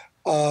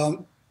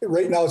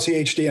 right now it's the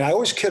HD, and I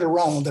always kid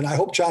around, and I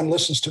hope John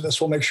listens to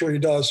this. We'll make sure he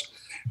does.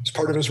 It's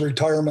part of his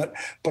retirement.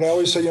 But I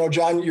always say, you know,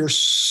 John, you're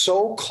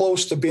so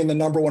close to being the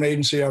number one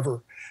agency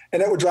ever.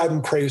 And that would drive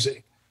him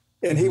crazy.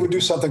 And he would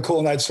do something cool,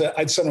 and I'd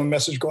send him a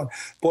message going,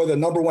 boy, the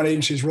number one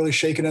agency is really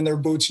shaking in their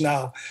boots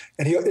now.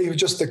 And he was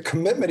just, the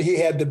commitment he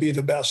had to be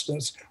the best. And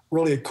it's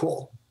really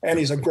cool. And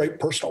he's a great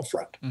personal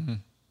friend. Mm-hmm.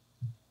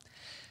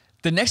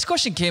 The next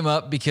question came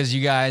up because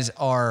you guys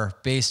are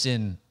based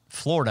in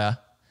Florida.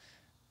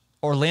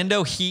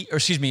 Orlando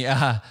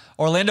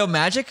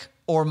Magic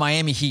or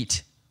Miami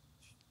Heat?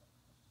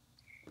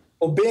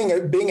 Well, being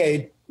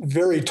a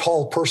very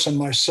tall person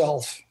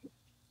myself,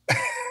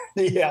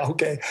 yeah,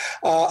 okay.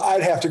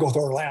 I'd have to go with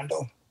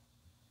Orlando.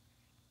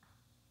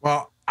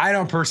 Well, I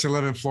don't personally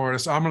live in Florida,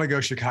 so I'm going to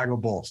go Chicago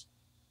Bulls.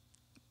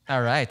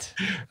 All right.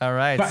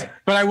 But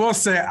I will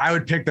say I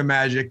would pick the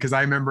Magic, because I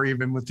remember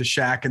even with the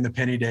Shaq and the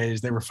Penny days,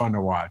 they were fun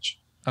to watch.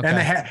 Okay. And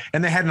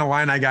they had an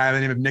Illini guy by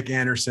the name of Nick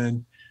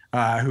Anderson,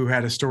 who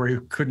had a story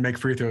who couldn't make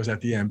free throws at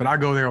the end. But I'll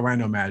go there,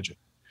 Orlando Magic.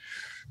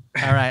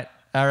 All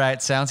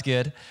right. Sounds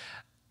good.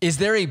 Is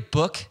there a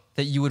book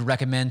that you would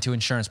recommend to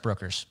insurance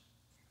brokers?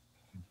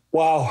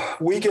 Wow,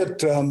 we get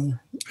kidded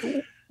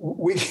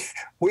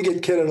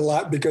a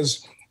lot,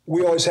 because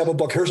we always have a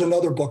book. Here's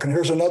another book, and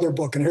here's another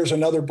book, and here's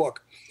another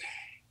book.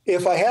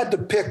 If I had to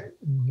pick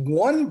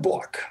one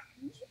book,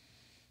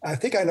 I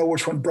think I know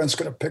which one Brent's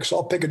going to pick, so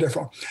I'll pick a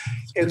different one.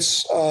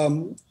 It's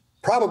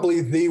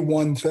probably The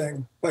One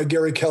Thing by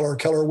Gary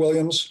Keller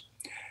Williams,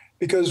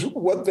 because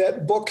what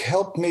that book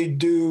helped me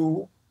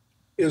do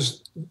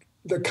is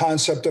the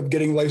concept of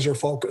getting laser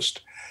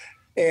focused.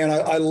 And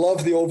I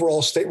love the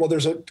overall state. Well,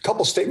 there's a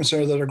couple statements in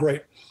there that are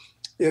great.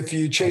 If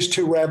you chase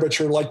two rabbits,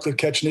 you're likely to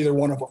catch neither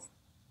one of them.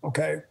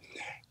 Okay.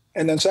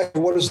 And then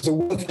second, what is the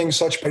one thing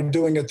such by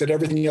doing it that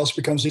everything else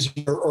becomes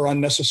easier or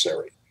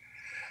unnecessary?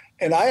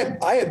 And I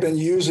had been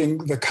using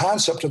the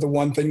concept of the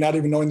one thing, not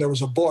even knowing there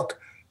was a book,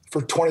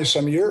 for 20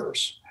 some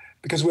years,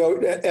 because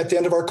at the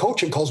end of our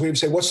coaching calls, we would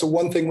say, what's the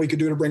one thing we could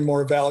do to bring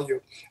more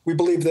value? We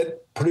believe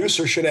that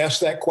producers should ask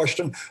that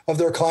question of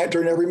their client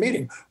during every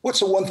meeting. What's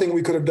the one thing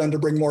we could have done to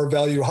bring more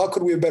value? How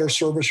could we better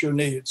service your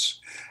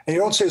needs? And you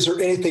don't say, is there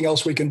anything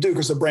else we can do?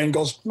 Because the brain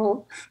goes,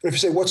 no. But if you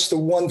say, what's the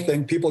one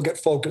thing, people get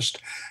focused.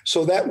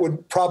 So that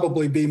would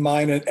probably be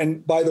mine.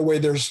 And by the way,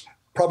 there's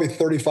probably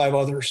 35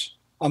 others.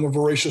 I'm a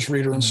voracious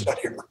reader and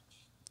studier.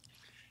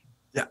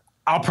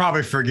 I'll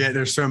probably forget.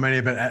 There's so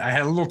many, but I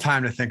had a little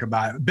time to think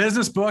about it.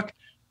 Business book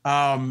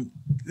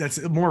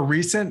that's more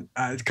recent,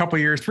 a couple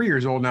of years, 3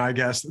 years old now, I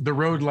guess. The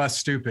Road Less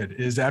Stupid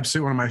is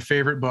absolutely one of my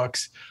favorite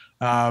books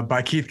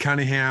by Keith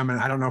Cunningham. And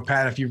I don't know,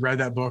 Pat, if you've read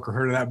that book or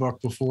heard of that book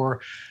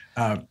before.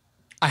 I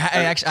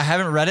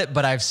haven't read it,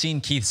 but I've seen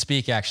Keith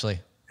speak,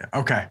 actually.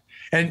 Okay.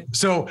 And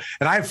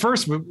I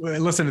first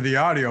listened to the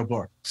audio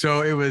book.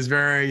 So it was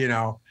very,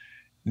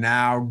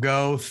 now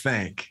go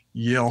think.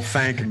 You'll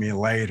thank me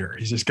later.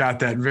 He's just got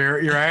that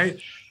very, right?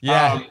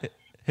 Yeah.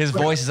 His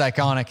voice is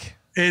iconic.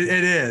 It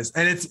is.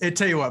 And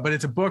tell you what, but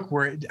it's a book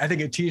where I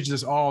think it teaches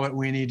us all that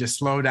we need to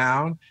slow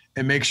down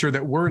and make sure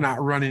that we're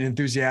not running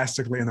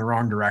enthusiastically in the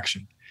wrong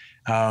direction.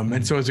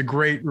 And so it's a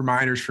great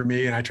reminders for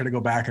me, and I try to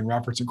go back and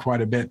reference it quite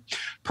a bit.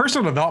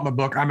 Personal development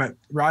book.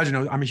 Roger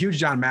knows, I'm a huge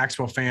John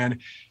Maxwell fan.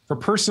 For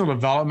personal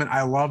development,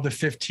 I love the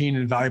 15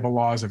 Invaluable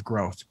Laws of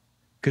Growth,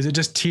 because it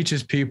just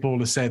teaches people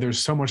to say there's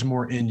so much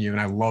more in you.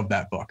 And I love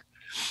that book.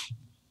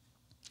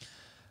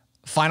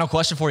 Final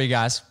question for you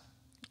guys.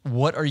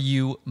 what are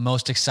you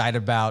most excited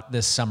about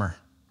this summer?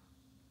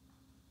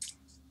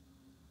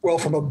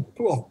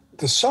 Well,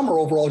 the summer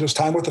overall, just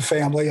time with the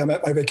family. I'm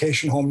at my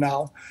vacation home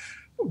now.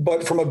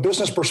 But from a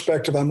business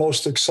perspective, I'm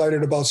most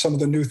excited about some of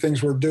the new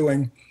things we're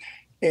doing.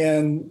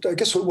 And I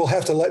guess we'll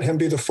have to let him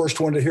be the first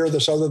one to hear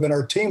this other than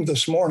our team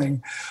this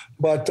morning.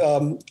 But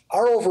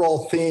our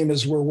overall theme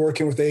is we're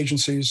working with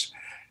agencies.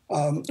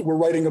 We're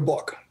writing a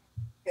book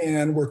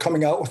and we're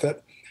coming out with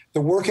it.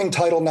 The working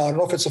title now, I don't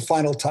know if it's a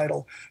final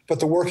title, but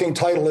the working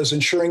title is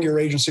Ensuring Your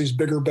Agency's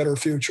Bigger, Better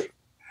Future.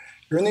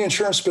 You're in the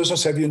insurance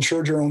business. Have you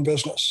insured your own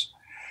business?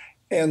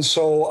 And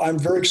so I'm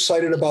very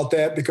excited about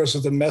that because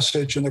of the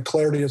message and the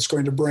clarity it's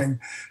going to bring.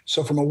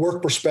 So from a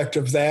work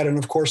perspective, that, and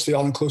of course, the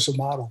all-inclusive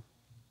model.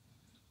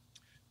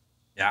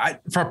 Yeah,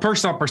 from a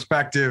personal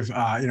perspective,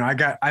 I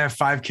have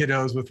 5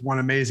 kiddos with one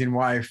amazing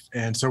wife.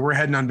 And so we're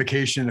heading on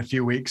vacation in a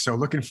few weeks. So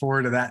looking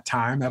forward to that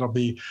time. That'll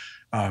be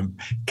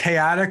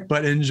chaotic,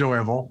 but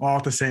enjoyable all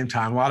at the same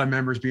time. A lot of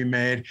members being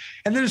made.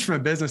 And then just from a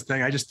business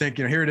thing, I just think,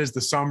 here it is,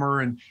 the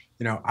summer, and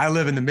I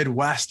live in the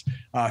Midwest,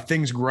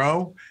 things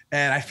grow.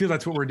 And I feel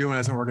that's what we're doing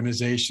as an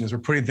organization, is we're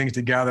putting things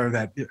together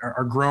that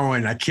are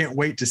growing. I can't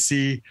wait to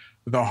see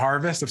the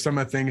harvest of some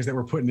of the things that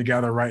we're putting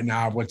together right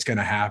now, what's going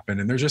to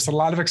happen. And there's just a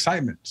lot of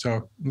excitement. So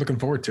I'm looking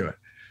forward to it.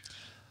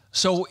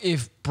 So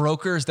if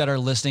brokers that are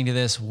listening to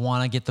this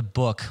want to get the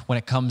book when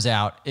it comes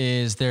out,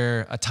 is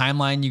there a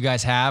timeline you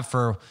guys have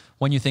for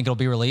when you think it'll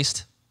be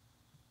released?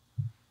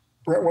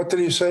 Brent, what did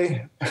he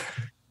say?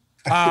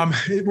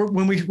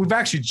 When we've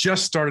actually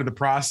just started the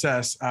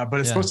process, but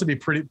it's supposed to be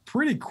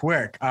pretty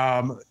quick.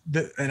 And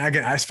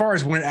again, as far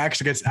as when it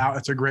actually gets out,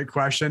 that's a great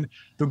question.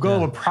 The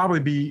goal would probably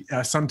be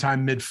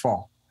sometime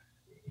mid-fall.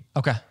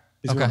 Okay.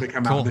 Is when they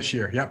come out this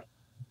year. Yep.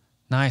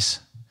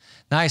 Nice.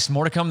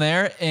 More to come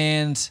there.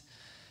 And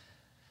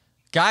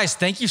guys,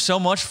 thank you so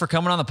much for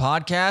coming on the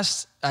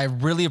podcast. I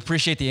really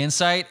appreciate the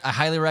insight. I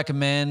highly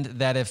recommend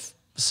that if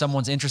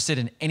someone's interested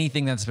in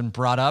anything that's been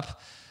brought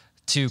up,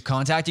 to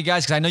contact you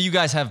guys, because I know you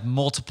guys have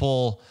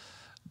multiple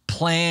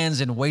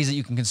plans and ways that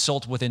you can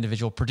consult with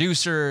individual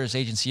producers,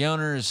 agency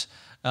owners,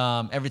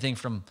 everything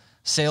from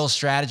sales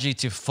strategy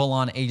to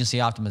full-on agency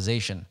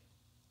optimization.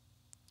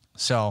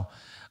 So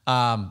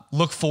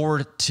look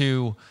forward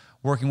to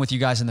working with you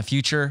guys in the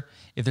future.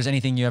 If there's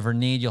anything you ever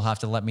need, you'll have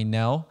to let me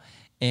know.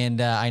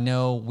 And I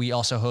know we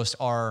also host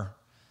our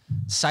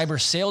Cyber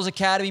Sales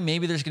Academy.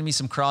 Maybe there's going to be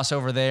some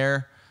crossover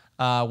there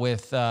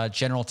with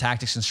general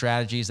tactics and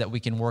strategies that we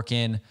can work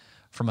in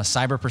from a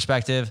cyber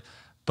perspective.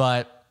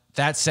 But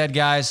that said,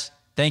 guys,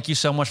 thank you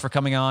so much for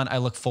coming on. I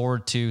look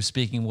forward to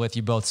speaking with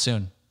you both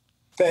soon.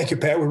 Thank you,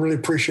 Pat. We really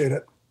appreciate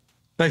it.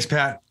 Thanks,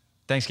 Pat.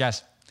 Thanks,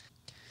 guys.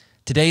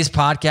 Today's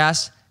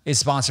podcast is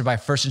sponsored by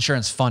First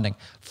Insurance Funding.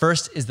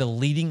 First is the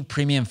leading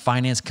premium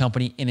finance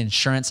company in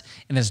insurance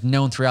and is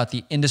known throughout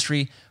the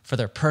industry for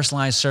their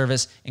personalized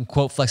service and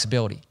quote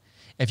flexibility.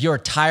 If you are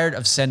tired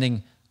of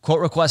sending quote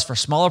requests for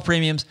smaller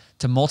premiums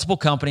to multiple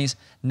companies,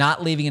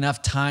 not leaving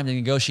enough time to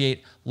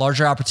negotiate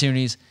larger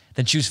opportunities,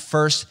 then choose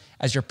First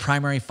as your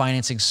primary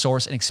financing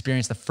source and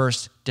experience the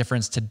First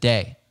difference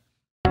today.